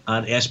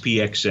 on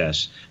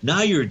SPXS,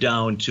 now you're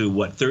down to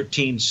what,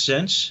 13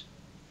 cents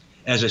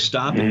as a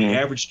stop, and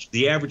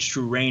the average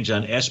true range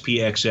on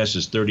SPXS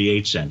is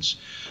 38 cents.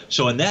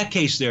 So in that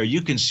case, there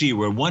you can see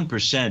where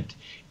 1%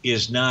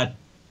 is not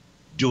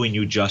doing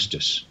you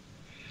justice,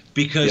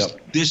 because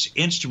this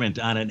instrument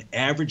on an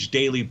average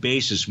daily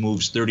basis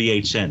moves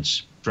 38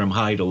 cents from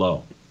high to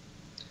low.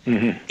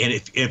 And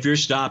if your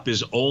stop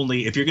is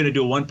if you're going to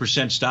do a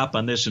 1% stop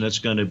on this and it's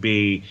going to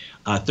be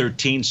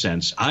 13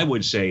 cents, I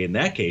would say in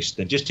that case,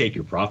 then just take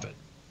your profit.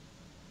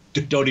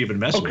 Don't even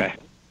mess with it.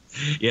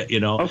 Yeah,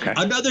 Okay.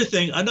 Another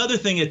thing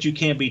that you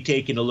can be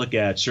taking a look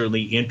at,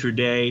 certainly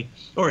intraday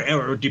or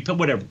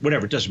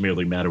whatever, it doesn't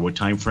really matter what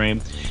time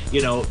frame,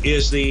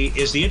 is the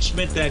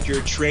instrument that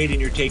you're trading,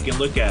 you're taking a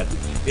look at,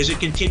 is it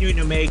continuing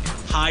to make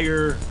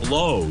higher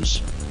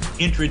lows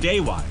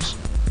intraday wise?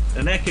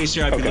 In that case,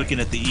 there I'd be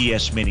looking at the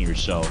ES Mini or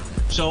so.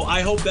 So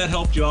I hope that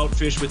helped you out,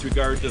 Fish, with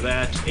regard to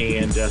that.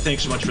 And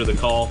thanks so much for the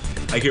call.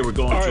 I hear we're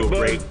going to a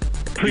break.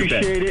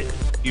 Appreciate it.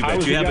 You bet. I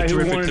was you have a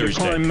terrific Thursday. To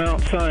climb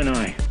Mount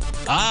Sinai.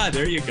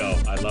 There you go.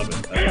 I love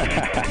it.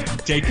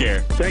 Take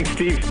care. Thanks,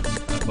 Steve.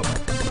 Bye-bye.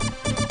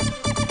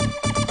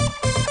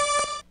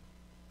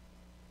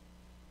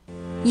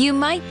 You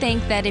might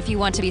think that if you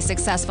want to be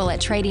successful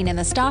at trading in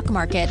the stock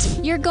market,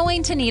 you're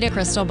going to need a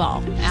crystal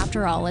ball.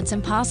 After all, it's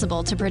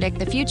impossible to predict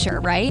the future,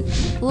 right?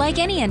 Like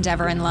any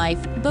endeavor in life,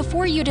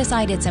 before you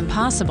decide it's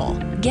impossible,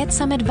 get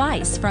some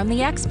advice from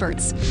the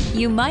experts.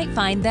 You might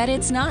find that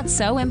it's not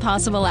so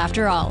impossible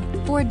after all.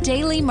 For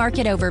daily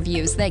market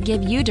overviews that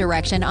give you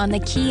direction on the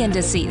key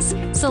indices,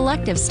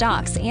 selective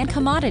stocks, and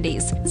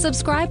commodities,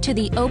 subscribe to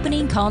the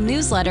Opening Call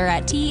newsletter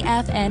at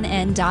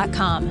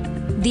TFNN.com.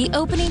 The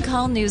Opening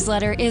Call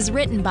newsletter is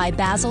written by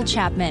Basil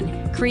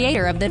Chapman,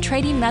 creator of the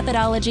trading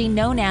methodology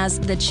known as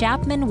the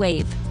Chapman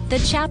Wave. The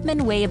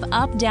Chapman Wave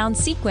up-down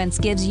sequence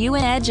gives you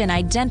an edge in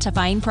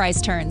identifying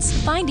price turns,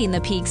 finding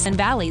the peaks and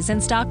valleys in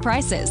stock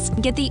prices.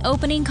 Get the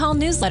Opening Call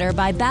newsletter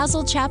by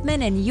Basil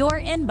Chapman in your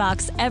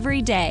inbox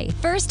every day.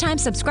 First-time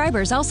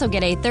subscribers also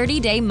get a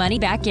 30-day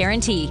money-back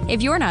guarantee.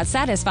 If you're not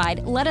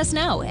satisfied, let us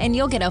know, and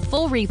you'll get a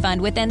full refund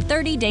within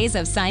 30 days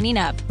of signing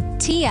up.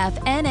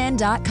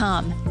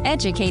 TFNN.com,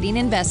 educating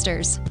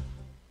investors.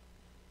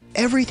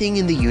 Everything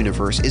in the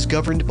universe is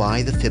governed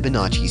by the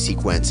Fibonacci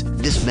sequence.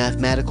 This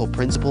mathematical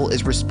principle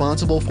is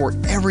responsible for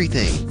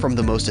everything from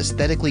the most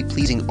aesthetically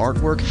pleasing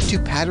artwork to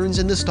patterns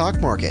in the stock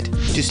market.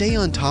 To stay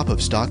on top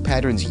of stock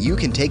patterns you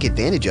can take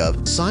advantage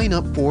of, sign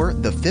up for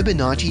the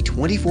Fibonacci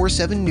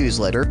 24/7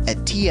 newsletter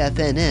at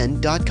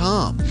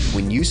TFNN.com.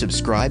 When you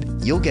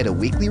subscribe, you'll get a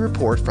weekly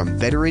report from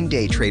veteran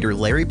day trader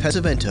Larry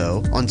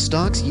Pesavento on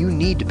stocks you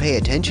need to pay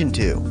attention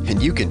to.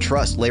 And you can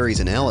trust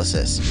Larry's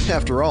analysis.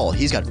 After all,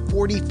 he's got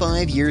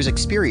 45 years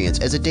experience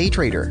as a day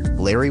trader.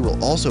 Larry will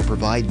also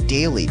provide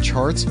daily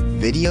charts,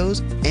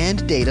 videos,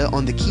 and data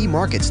on the key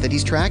markets that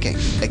he's tracking.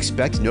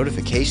 Expect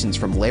notifications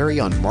from Larry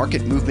on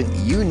market movement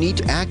you need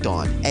to act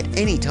on at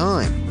any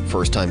time.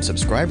 First-time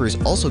subscribers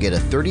also get a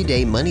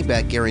 30-day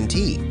money-back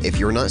guarantee. If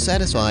you're not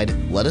satisfied,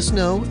 let us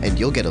know and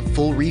you'll get a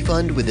full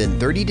refund within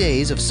 30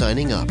 days of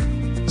signing up.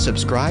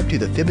 Subscribe to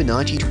the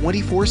Fibonacci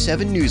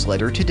 24/7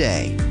 newsletter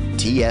today.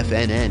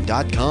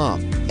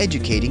 TFNN.com,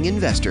 educating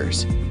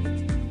investors.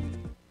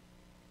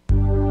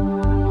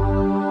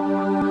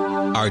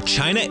 Are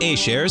China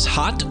A-shares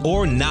hot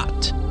or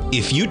not?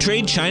 If you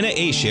trade China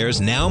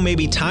A-shares, now may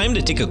be time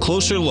to take a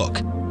closer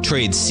look.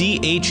 Trade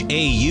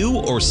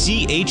CHAU or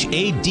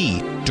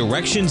CHAD,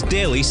 Directions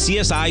Daily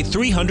CSI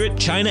 300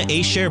 China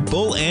A-share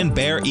Bull and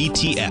Bear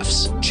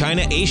ETFs.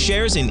 China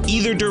A-shares in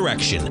either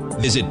direction.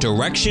 Visit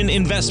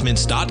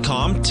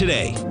directioninvestments.com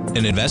today.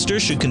 An investor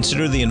should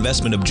consider the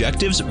investment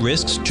objectives,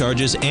 risks,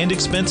 charges, and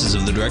expenses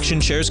of the Direction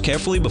shares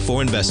carefully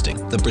before investing.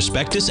 The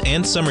prospectus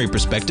and summary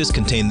prospectus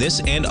contain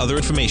this and other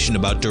information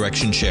about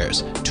Direction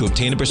shares. To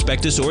obtain a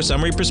prospectus or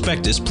summary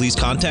prospectus, please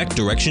contact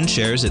Direction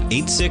shares at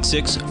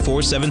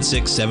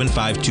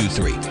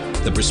 866-476-7523.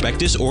 The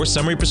prospectus or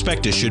summary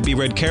prospectus should be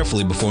read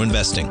carefully before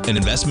investing. An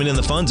investment in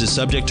the funds is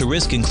subject to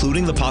risk,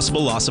 including the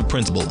possible loss of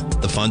principal.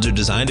 The funds are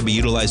designed to be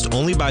utilized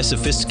only by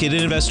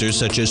sophisticated investors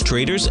such as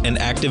traders and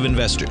active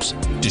investors.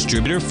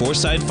 Distributor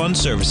Foreside Fund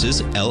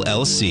Services,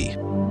 LLC.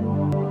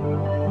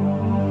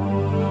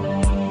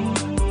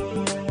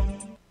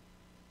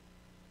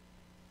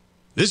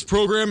 This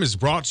program is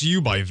brought to you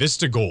by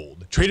Vista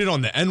Gold, traded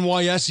on the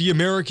NYSE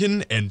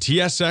American and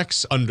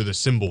TSX under the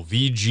symbol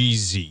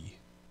VGZ.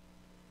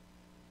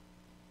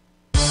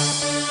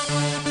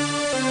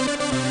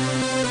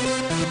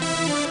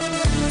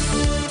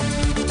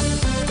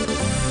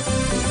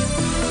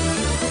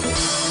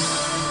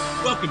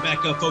 Welcome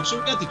back up, folks. So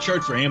we've got the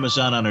chart for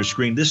Amazon on our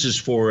screen. This is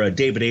for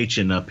David H.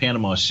 in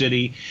Panama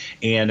City.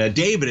 And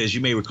David, as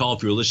you may recall,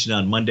 if you were listening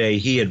on Monday,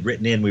 he had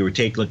written in, we were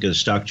taking a look at the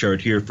stock chart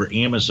here for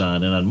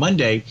Amazon. And on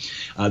Monday,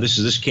 this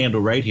is this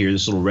candle right here,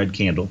 this little red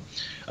candle,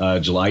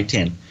 July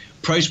 10.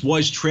 Price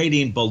was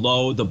trading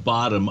below the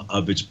bottom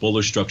of its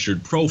bullish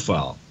structured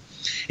profile.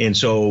 And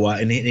so,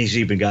 and he's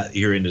even got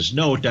here in his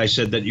note, I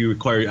said that it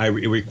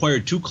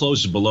required two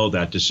closes below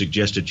that to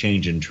suggest a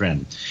change in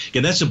trend.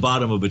 Again, that's the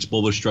bottom of its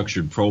bullish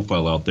structured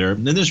profile out there.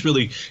 And this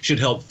really should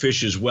help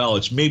fish as well.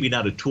 It's maybe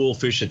not a tool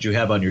fish that you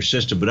have on your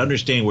system, but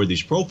understanding where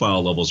these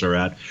profile levels are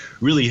at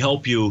really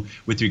help you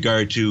with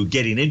regard to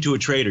getting into a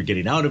trade or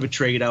getting out of a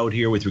trade out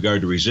here with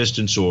regard to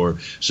resistance or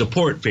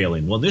support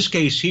failing. Well, in this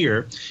case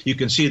here, you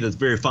can see that the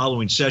very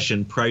following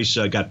session, price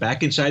got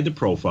back inside the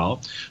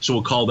profile. So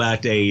we'll call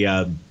that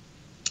a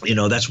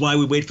that's why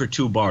we wait for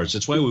two bars.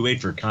 That's why we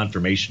wait for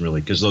confirmation,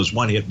 really, because those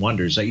one-hit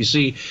wonders that you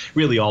see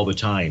really all the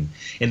time.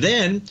 And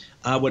then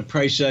what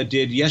price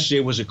did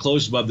yesterday was it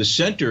closed above the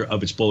center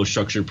of its bullish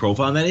structured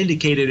profile, and that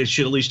indicated it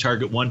should at least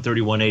target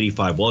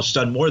 131.85. Well, it's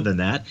done more than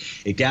that.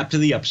 It gapped to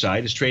the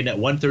upside. It's trading at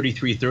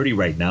 133.30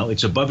 right now.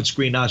 It's above its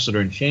green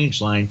oscillator and change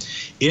line.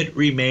 It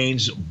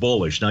remains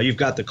bullish. Now, you've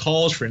got the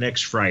calls for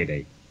next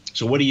Friday.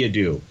 So what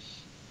do?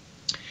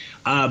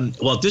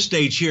 Well, at this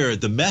stage here,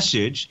 the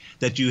message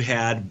that you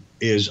had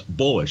is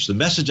bullish. The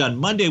message on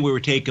Monday we were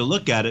taking a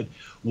look at it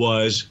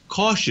was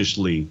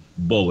cautiously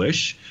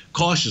bullish,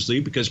 cautiously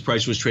because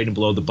price was trading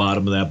below the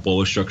bottom of that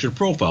bullish structured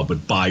profile,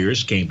 but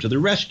buyers came to the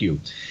rescue.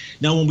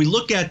 Now, when we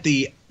look at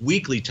the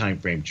weekly time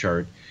frame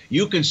chart,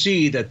 you can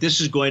see that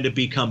this is going to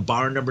become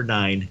bar number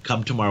 9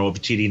 come tomorrow of a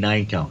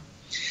TD9 count.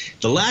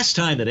 The last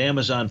time that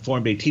Amazon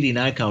formed a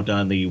TD9 count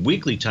on the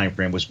weekly time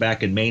frame was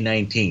back in May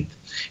 19th,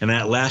 and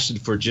that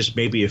lasted for just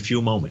maybe a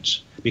few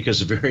moments because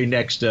the very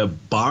next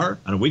bar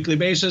on a weekly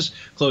basis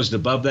closed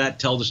above that,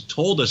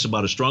 told us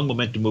about a strong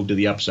momentum move to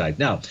the upside.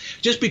 Now,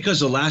 just because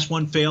the last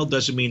one failed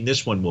doesn't mean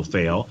this one will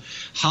fail.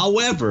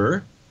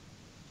 However,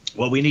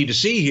 what we need to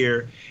see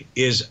here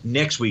is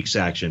next week's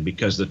action,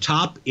 because the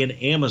top in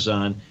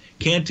Amazon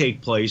can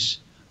take place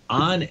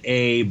on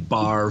a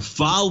bar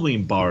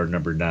following bar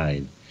number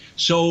 9.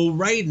 So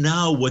right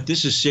now, what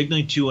this is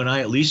signaling to you and I,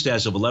 at least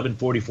as of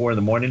 11:44 in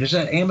the morning, is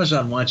that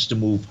Amazon wants to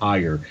move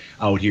higher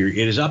out here. It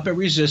is up at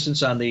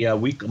resistance on the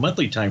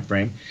monthly time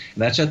frame,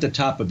 and that's at the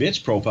top of its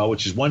profile,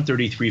 which is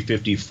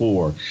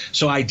 133.54.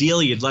 So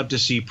ideally, you'd love to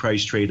see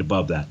price trade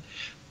above that.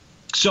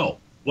 So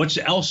What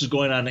else is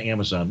going on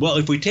Amazon? Well,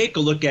 if we take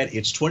a look at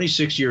its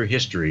 26-year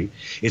history,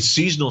 its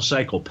seasonal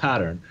cycle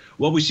pattern,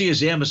 what we see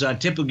is Amazon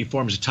typically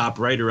forms a top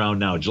right around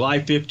now, July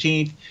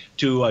 15th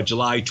to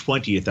July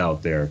 20th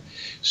out there.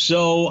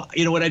 So,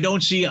 what I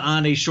don't see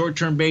on a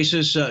short-term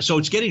basis, so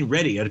it's getting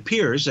ready. It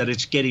appears that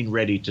it's getting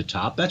ready to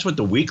top. That's what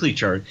the weekly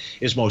chart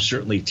is most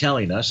certainly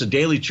telling us. The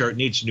daily chart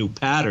needs a new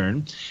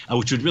pattern,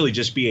 which would really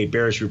just be a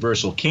bearish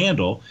reversal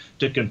candle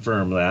to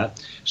confirm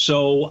that.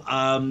 So,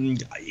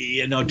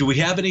 do we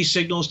have any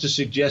signals to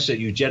suggest that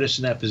you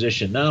jettison that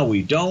position? No,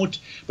 we don't,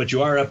 but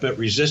you are up at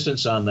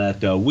resistance on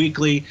that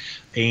weekly,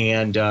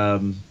 and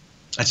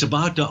that's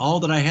about all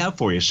that I have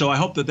for you. So I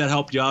hope that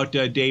helped you out,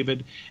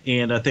 David,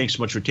 and thanks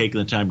so much for taking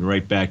the time to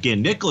write back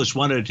in. Nicholas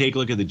wanted to take a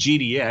look at the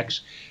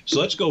GDX, so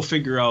let's go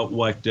figure out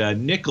what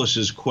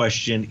Nicholas's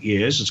question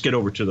is. Let's get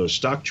over to those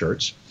stock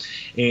charts,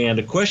 and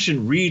the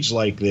question reads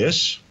like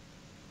this.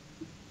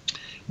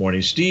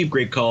 Morning, Steve.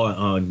 Great call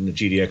on the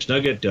GDX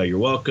Nugget. You're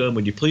welcome.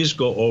 Would you please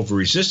go over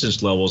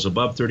resistance levels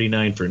above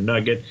 39 for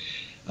Nugget?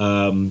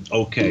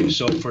 Okay,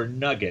 so for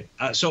Nugget,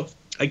 I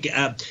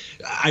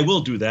will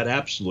do that,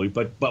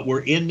 absolutely. But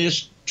we're in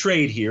this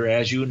trade here,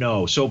 as you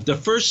know. So the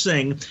first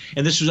thing,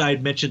 and this was I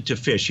had mentioned to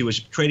Fish, he was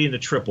trading the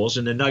triples,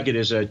 and the Nugget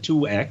is a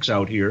 2X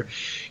out here.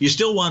 You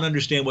still want to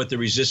understand what the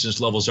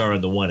resistance levels are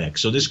on the 1X.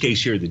 So in this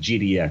case here, the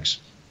GDX.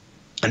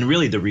 And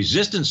really the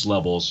resistance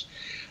levels,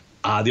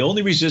 the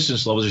only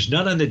resistance levels, there's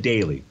none on the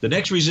daily. The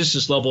next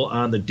resistance level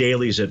on the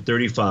daily is at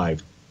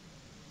 35.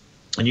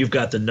 And you've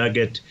got the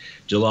Nugget,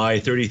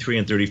 July 33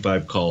 and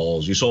 35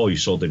 calls. You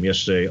sold them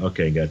yesterday.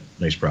 Okay, got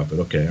nice profit.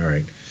 Okay, all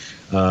right.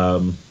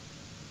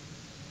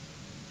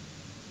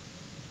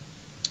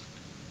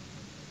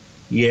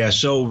 Yeah,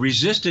 so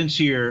resistance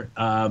here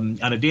on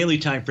a daily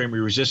time frame, we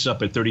resist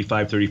up at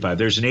 35.35.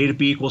 There's an A to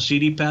B equals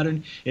CD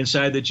pattern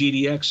inside the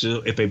GDX.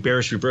 So if a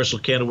bearish reversal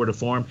candle were to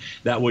form,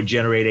 that would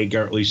generate a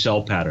Gartley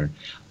sell pattern.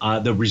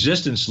 The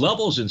resistance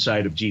levels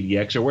inside of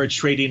GDX are where it's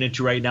trading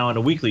into right now on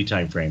a weekly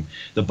time frame.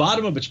 The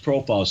bottom of its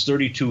profile is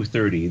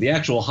 32.30. The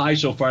actual high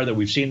so far that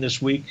we've seen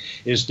this week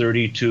is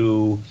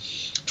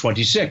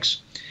 32.26.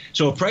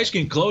 So if price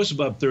can close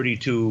above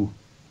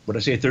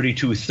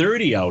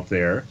 32.30 out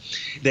there,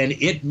 then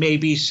it may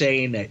be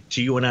saying that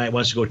to you and I, it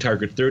wants to go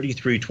target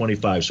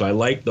 33.25. So I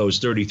like those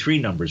 33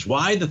 numbers.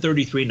 Why the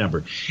 33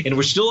 number? And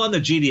we're still on the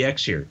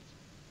GDX here,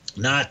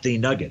 not the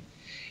Nugget.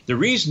 The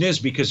reason is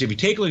because if you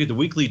take a look at the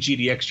weekly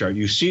GDX chart,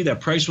 you see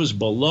that price was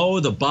below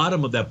the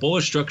bottom of that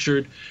bullish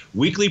structured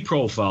weekly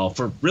profile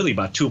for really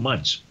about 2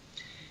 months.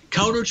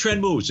 Counter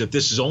trend moves, if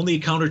this is only a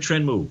counter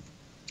trend move,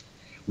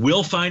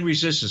 will find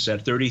resistance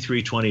at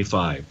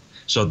 33.25.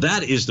 So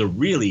that is the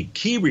really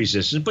key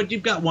resistance. But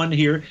you've got one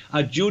here,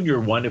 a junior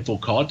one, if we'll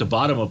call it, the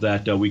bottom of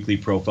that weekly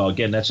profile.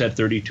 Again, that's at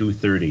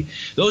 32.30.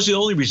 Those are the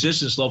only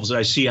resistance levels that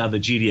I see on the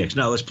GDX.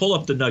 Now, let's pull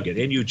up the Nugget,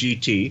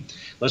 NUGT.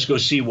 Let's go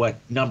see what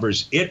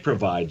numbers it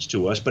provides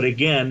to us. But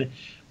again,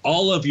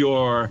 all of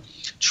your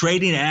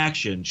trading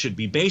action should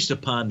be based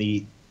upon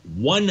the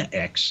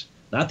 1X,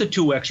 not the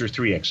 2X or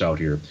 3X out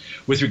here.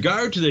 With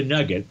regard to the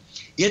Nugget,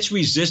 its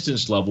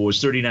resistance level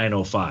was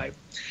 39.05.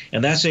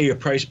 And that's a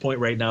price point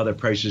right now that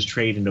price is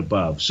trading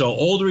above. So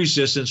old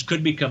resistance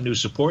could become new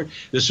support.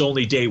 This is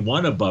only day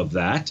one above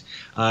that.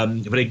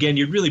 But again,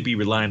 you'd really be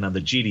relying on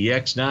the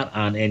GDX, not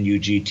on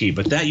NUGT.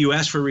 But that you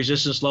asked for a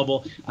resistance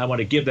level, I want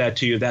to give that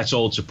to you. That's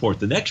old support.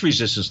 The next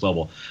resistance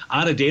level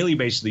on a daily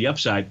basis, the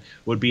upside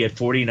would be at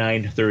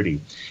 49.30.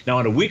 Now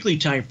on a weekly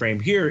time frame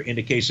here, in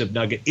the case of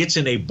Nugget, it's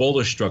in a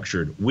bullish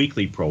structured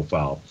weekly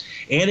profile.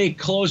 And a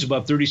close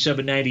above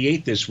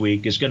 37.98 this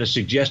week is going to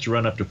suggest a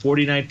run up to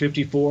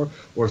 49.54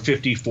 or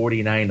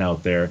 50.49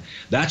 out there.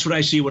 That's what I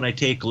see when I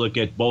take a look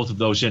at both of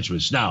those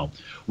instruments. Now,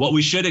 what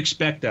we should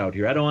expect out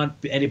here, I don't want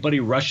anybody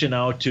rushing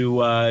out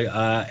to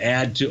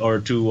add to or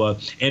to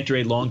enter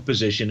a long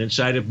position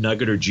inside of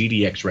Nugget or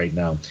GDX right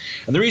now.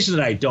 And the reason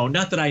that I don't,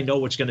 not that I know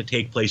what's going to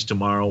take place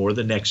tomorrow or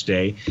the next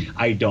day,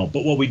 I don't.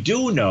 But what we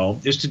do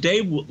know is today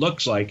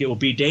looks like it will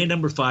be day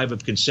number 5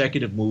 of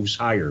consecutive moves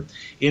higher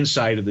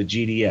inside of the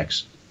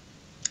GDX.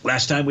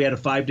 Last time we had a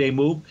 5-day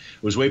move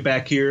was way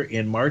back here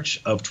in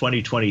March of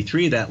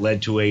 2023. That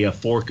led to a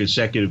 4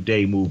 consecutive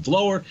day move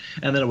lower,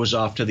 and then it was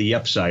off to the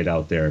upside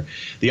out there.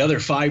 The other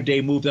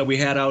 5-day move that we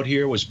had out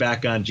here was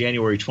back on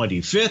January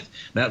 25th.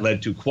 That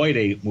led to quite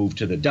a move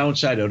to the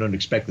downside. I don't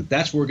expect that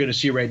that's what we're going to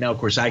see right now. Of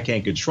course, I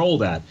can't control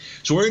that.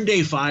 So we're in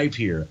day 5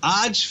 here.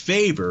 Odds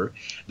favor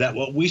that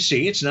what we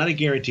see, it's not a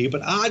guarantee,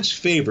 but odds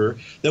favor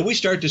that we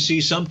start to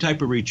see some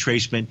type of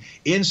retracement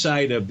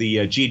inside of the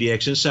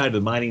GDX, inside of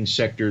the mining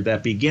sector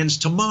that begins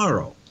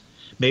tomorrow.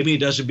 Maybe it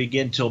doesn't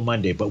begin till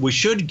Monday, but we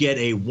should get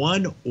a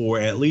 1 or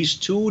at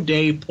least 2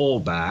 day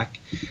pullback,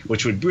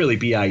 which would really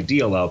be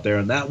ideal out there,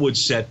 and that would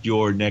set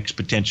your next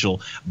potential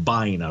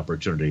buying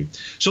opportunity.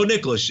 So,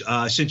 Nicholas,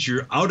 since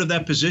you're out of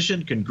that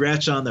position,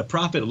 congrats on the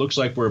profit. It looks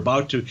like we're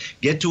about to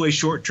get to a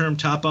short-term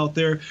top out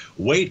there.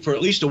 Wait for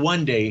at least a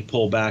 1 day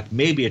pullback,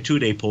 maybe a 2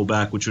 day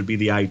pullback, which would be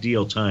the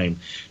ideal time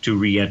to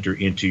re-enter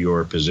into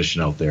your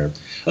position out there.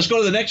 Let's go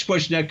to the next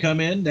question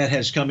that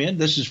has come in.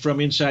 This is from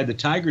inside the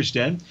Tiger's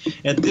Den,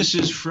 and this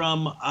is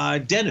from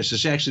Dennis.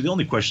 It's actually the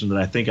only question that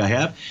I think I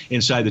have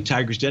inside the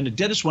Tiger's Den. And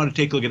Dennis wanted to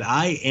take a look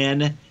at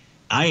IN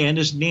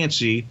is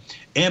Nancy,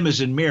 M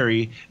is in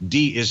Mary,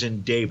 D is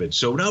in David.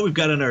 So now we've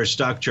got on our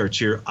stock charts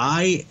here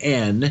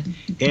INMD.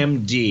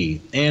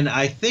 And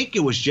I think it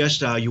was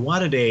just you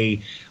wanted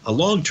a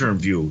long-term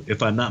view,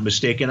 if I'm not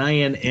mistaken,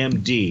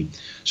 INMD.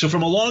 So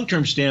from a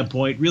long-term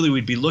standpoint, really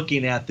we'd be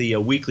looking at the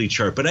weekly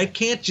chart. But I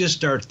can't just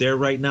start there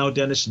right now,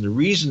 Dennis. And the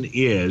reason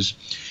is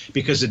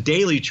because the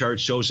daily chart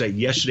shows that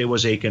yesterday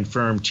was a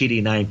confirmed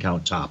TD9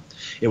 count top.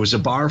 It was a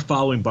bar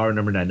following bar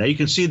number 9. Now you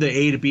can see the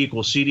A to B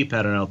equals CD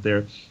pattern out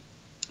there.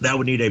 That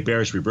would need a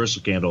bearish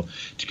reversal candle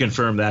to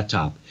confirm that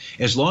top.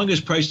 As long as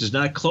price does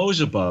not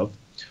close above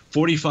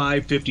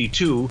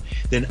 45.52,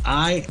 then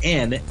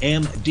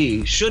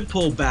INMD should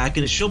pull back,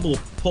 and it should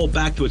pull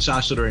back to its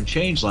oscillator and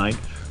change line,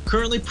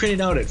 currently printing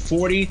out at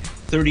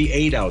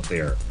 40.38 out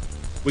there.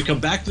 We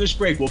come back to this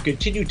break. We'll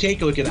continue to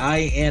take a look at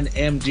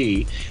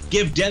INMD.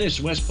 Give Dennis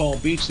in West Palm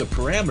Beach the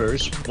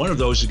parameters. One of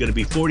those is going to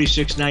be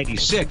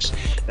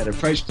 46.96. That if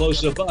price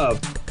closes above,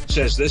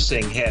 says this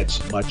thing heads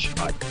much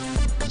higher.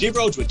 Steve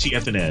Rhodes with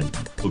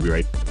TFNN. We'll be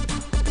right back.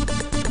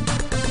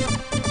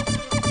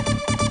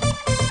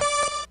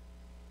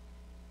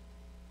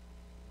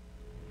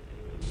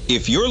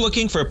 If you're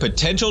looking for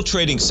potential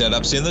trading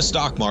setups in the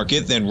stock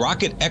market, then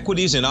Rocket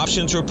Equities and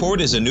Options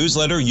Report is a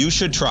newsletter you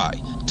should try.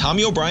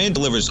 Tommy O'Brien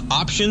delivers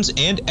options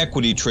and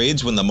equity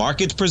trades when the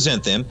markets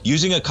present them,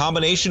 using a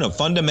combination of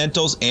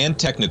fundamentals and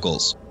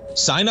technicals.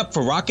 Sign up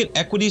for Rocket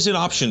Equities and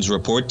Options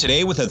Report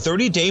today with a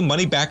 30-day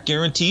money-back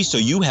guarantee, so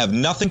you have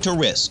nothing to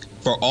risk.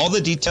 For all the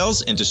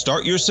details and to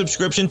start your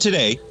subscription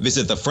today,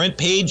 visit the front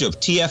page of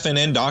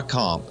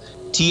TFNN.com.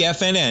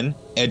 TFNN,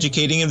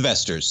 educating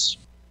investors.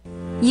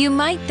 You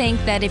might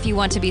think that if you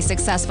want to be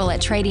successful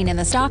at trading in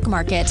the stock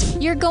market,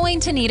 you're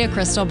going to need a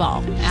crystal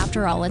ball.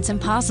 After all, it's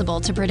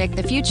impossible to predict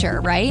the future,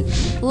 right?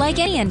 Like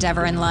any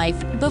endeavor in life,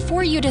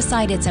 before you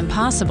decide it's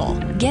impossible,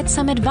 get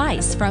some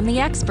advice from the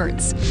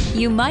experts.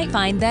 You might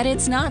find that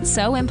it's not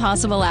so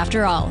impossible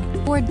after all.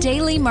 For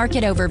daily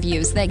market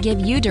overviews that give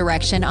you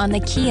direction on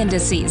the key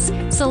indices,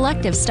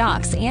 selective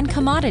stocks, and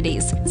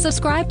commodities,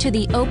 subscribe to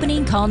the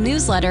Opening Call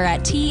newsletter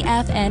at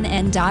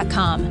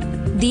TFNN.com.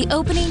 The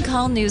Opening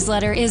Call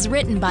newsletter is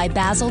written by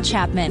Basil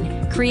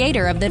Chapman,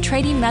 creator of the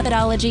trading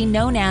methodology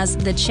known as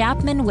the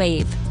Chapman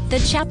Wave. The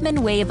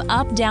Chapman Wave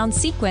up-down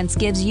sequence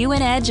gives you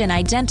an edge in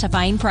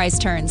identifying price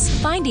turns,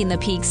 finding the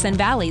peaks and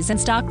valleys in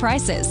stock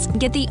prices.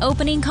 Get the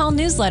Opening Call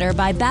newsletter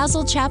by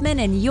Basil Chapman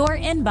in your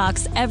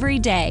inbox every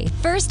day.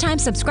 First-time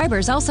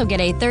subscribers also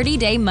get a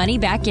 30-day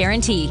money-back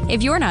guarantee.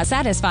 If you're not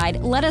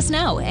satisfied, let us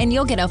know, and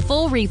you'll get a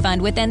full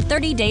refund within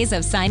 30 days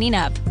of signing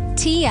up.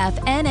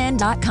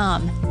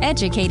 TFNN.com,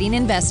 educating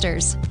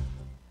investors.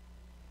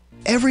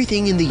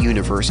 Everything in the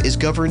universe is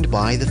governed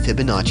by the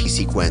Fibonacci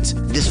sequence.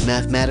 This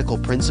mathematical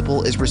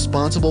principle is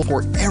responsible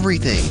for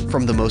everything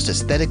from the most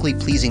aesthetically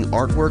pleasing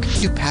artwork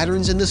to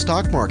patterns in the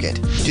stock market.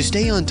 To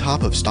stay on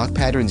top of stock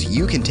patterns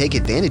you can take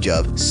advantage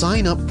of,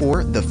 sign up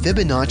for the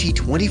Fibonacci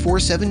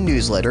 24/7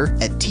 newsletter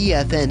at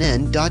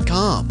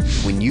TFNN.com.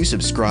 When you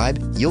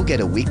subscribe, you'll get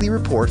a weekly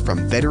report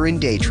from veteran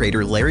day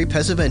trader Larry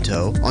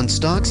Pesavento on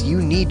stocks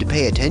you need to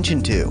pay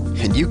attention to.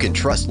 And you can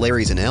trust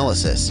Larry's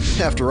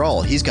analysis. After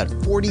all, he's got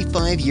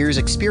 45 years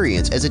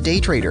experience as a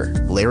day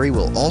trader. Larry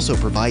will also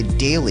provide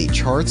daily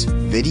charts,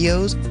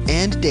 videos,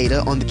 and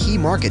data on the key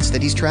markets that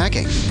he's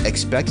tracking.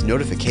 Expect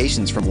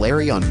notifications from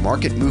Larry on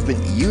market movement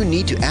you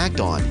need to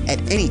act on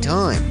at any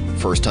time.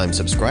 First-time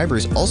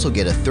subscribers also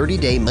get a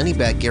 30-day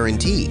money-back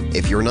guarantee.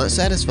 If you're not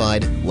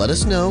satisfied, let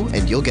us know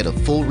and you'll get a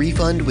full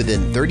refund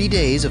within 30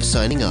 days of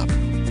signing up.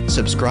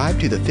 Subscribe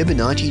to the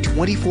Fibonacci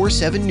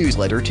 24/7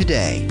 newsletter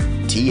today.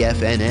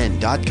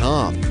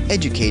 TFNN.com,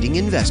 educating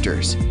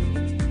investors.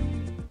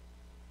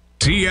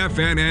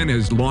 TFNN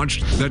has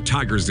launched the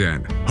Tiger's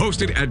Den.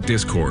 Hosted at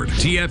Discord,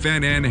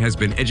 TFNN has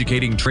been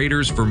educating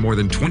traders for more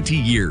than 20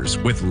 years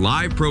with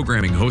live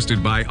programming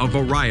hosted by a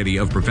variety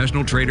of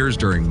professional traders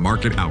during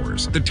market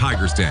hours. The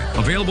Tiger's Den,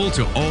 available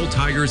to all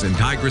tigers and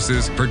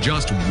tigresses for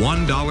just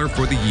 $1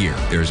 for the year.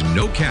 There's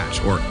no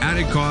catch or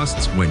added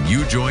costs when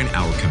you join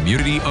our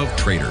community of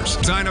traders.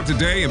 Sign up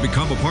today and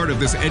become a part of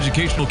this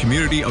educational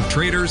community of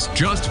traders.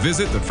 Just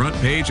visit the front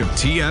page of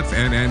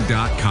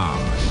TFNN.com.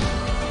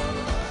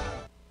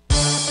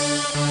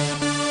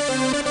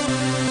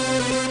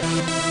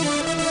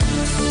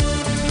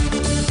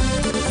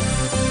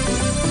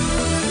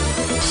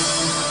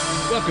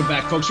 Welcome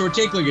back, folks. So we're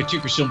taking a look at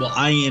ticker symbol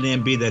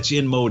INMB. That's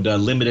in mode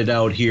limited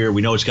out here.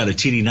 We know it's got a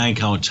TD9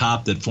 count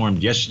top that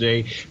formed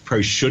yesterday.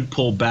 Price should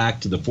pull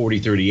back to the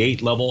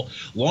 40.38 level.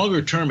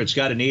 Longer term, it's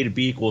got an A to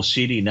B equals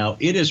CD. Now,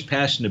 it is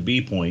passing the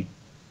B point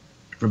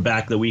from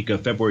back the week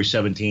of February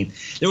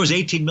 17th. There was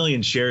 18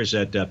 million shares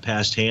that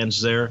passed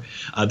hands there.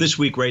 This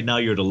week, right now,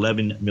 you're at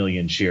 11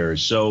 million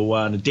shares. So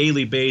on a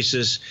daily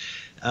basis,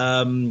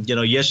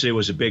 yesterday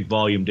was a big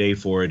volume day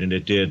for it, and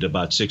it did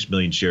about 6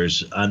 million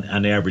shares.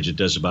 On average, it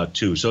does about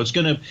 2. So it's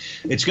gonna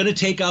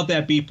take out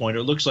that B point.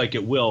 It looks like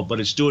it will, but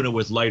it's doing it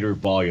with lighter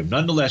volume.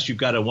 Nonetheless, you've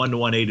got a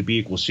 1-to-1 A to B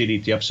equals CD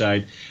at the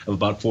upside of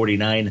about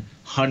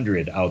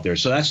 4,900 out there.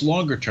 So that's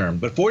longer term.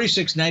 But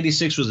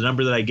 46.96 was the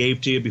number that I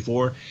gave to you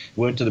before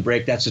we went to the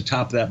break. That's the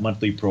top of that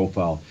monthly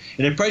profile.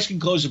 And if price can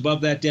close above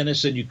that,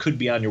 Dennis, then you could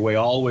be on your way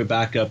all the way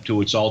back up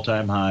to its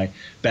all-time high,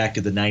 back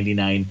to the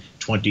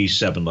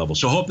 99.27 level.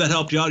 So hope that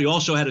helped you out. You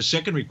also had a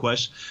second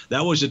request.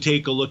 That was to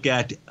take a look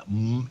at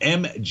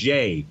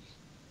MJ,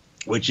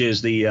 which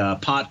is the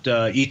pot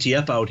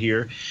ETF out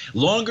here.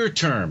 Longer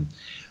term,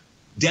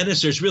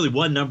 Dennis, there's really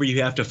one number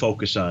you have to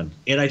focus on,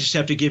 and I just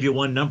have to give you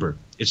one number.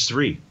 It's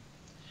 3.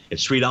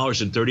 It's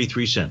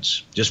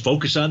 $3.33. Just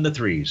focus on the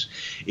 3s.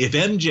 If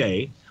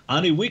MJ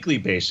on a weekly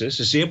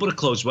basis is able to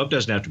close above,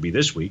 doesn't have to be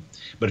this week,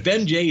 but if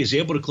MJ is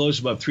able to close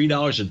above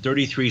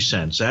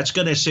 $3.33, that's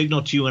going to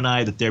signal to you and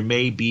I that there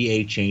may be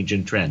a change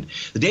in trend.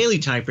 The daily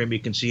time frame you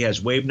can see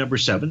has wave number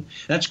 7.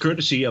 That's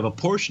courtesy of a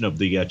portion of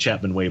the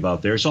Chapman wave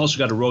out there. It's also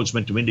got a Rhodes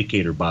momentum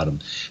indicator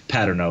bottom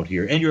pattern out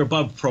here, and you're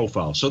above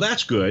profile, so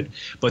that's good.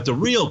 But the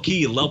real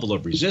key level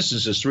of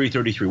resistance is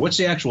 333. What's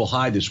the actual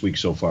high this week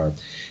so far?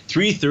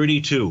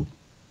 332.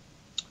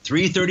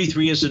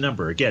 333 is the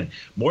number. Again,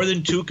 more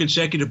than 2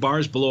 consecutive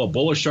bars below a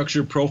bullish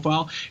structured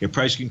profile. If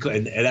price can,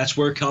 and that's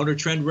where counter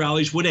trend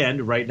rallies would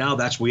end. Right now,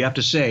 that's what we have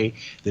to say,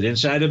 that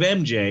inside of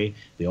MJ,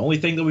 the only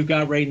thing that we've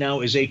got right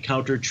now is a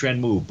counter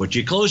trend move. But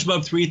you close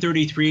above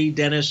 333,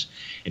 Dennis,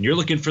 and you're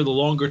looking for the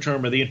longer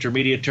term or the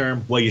intermediate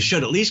term, well, you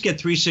should at least get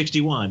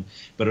 361.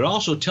 But it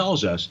also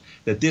tells us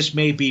that this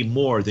may be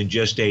more than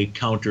just a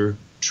counter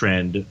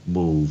trend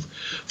move.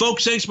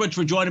 Folks, thanks so much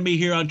for joining me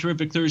here on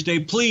Terrific Thursday.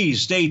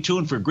 Please stay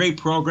tuned for great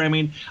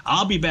programming.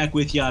 I'll be back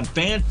with you on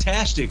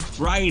Fantastic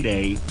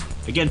Friday.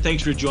 Again,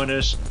 thanks for joining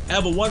us.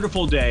 Have a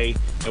wonderful day,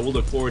 and we'll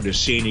look forward to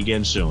seeing you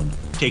again soon.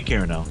 Take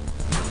care now.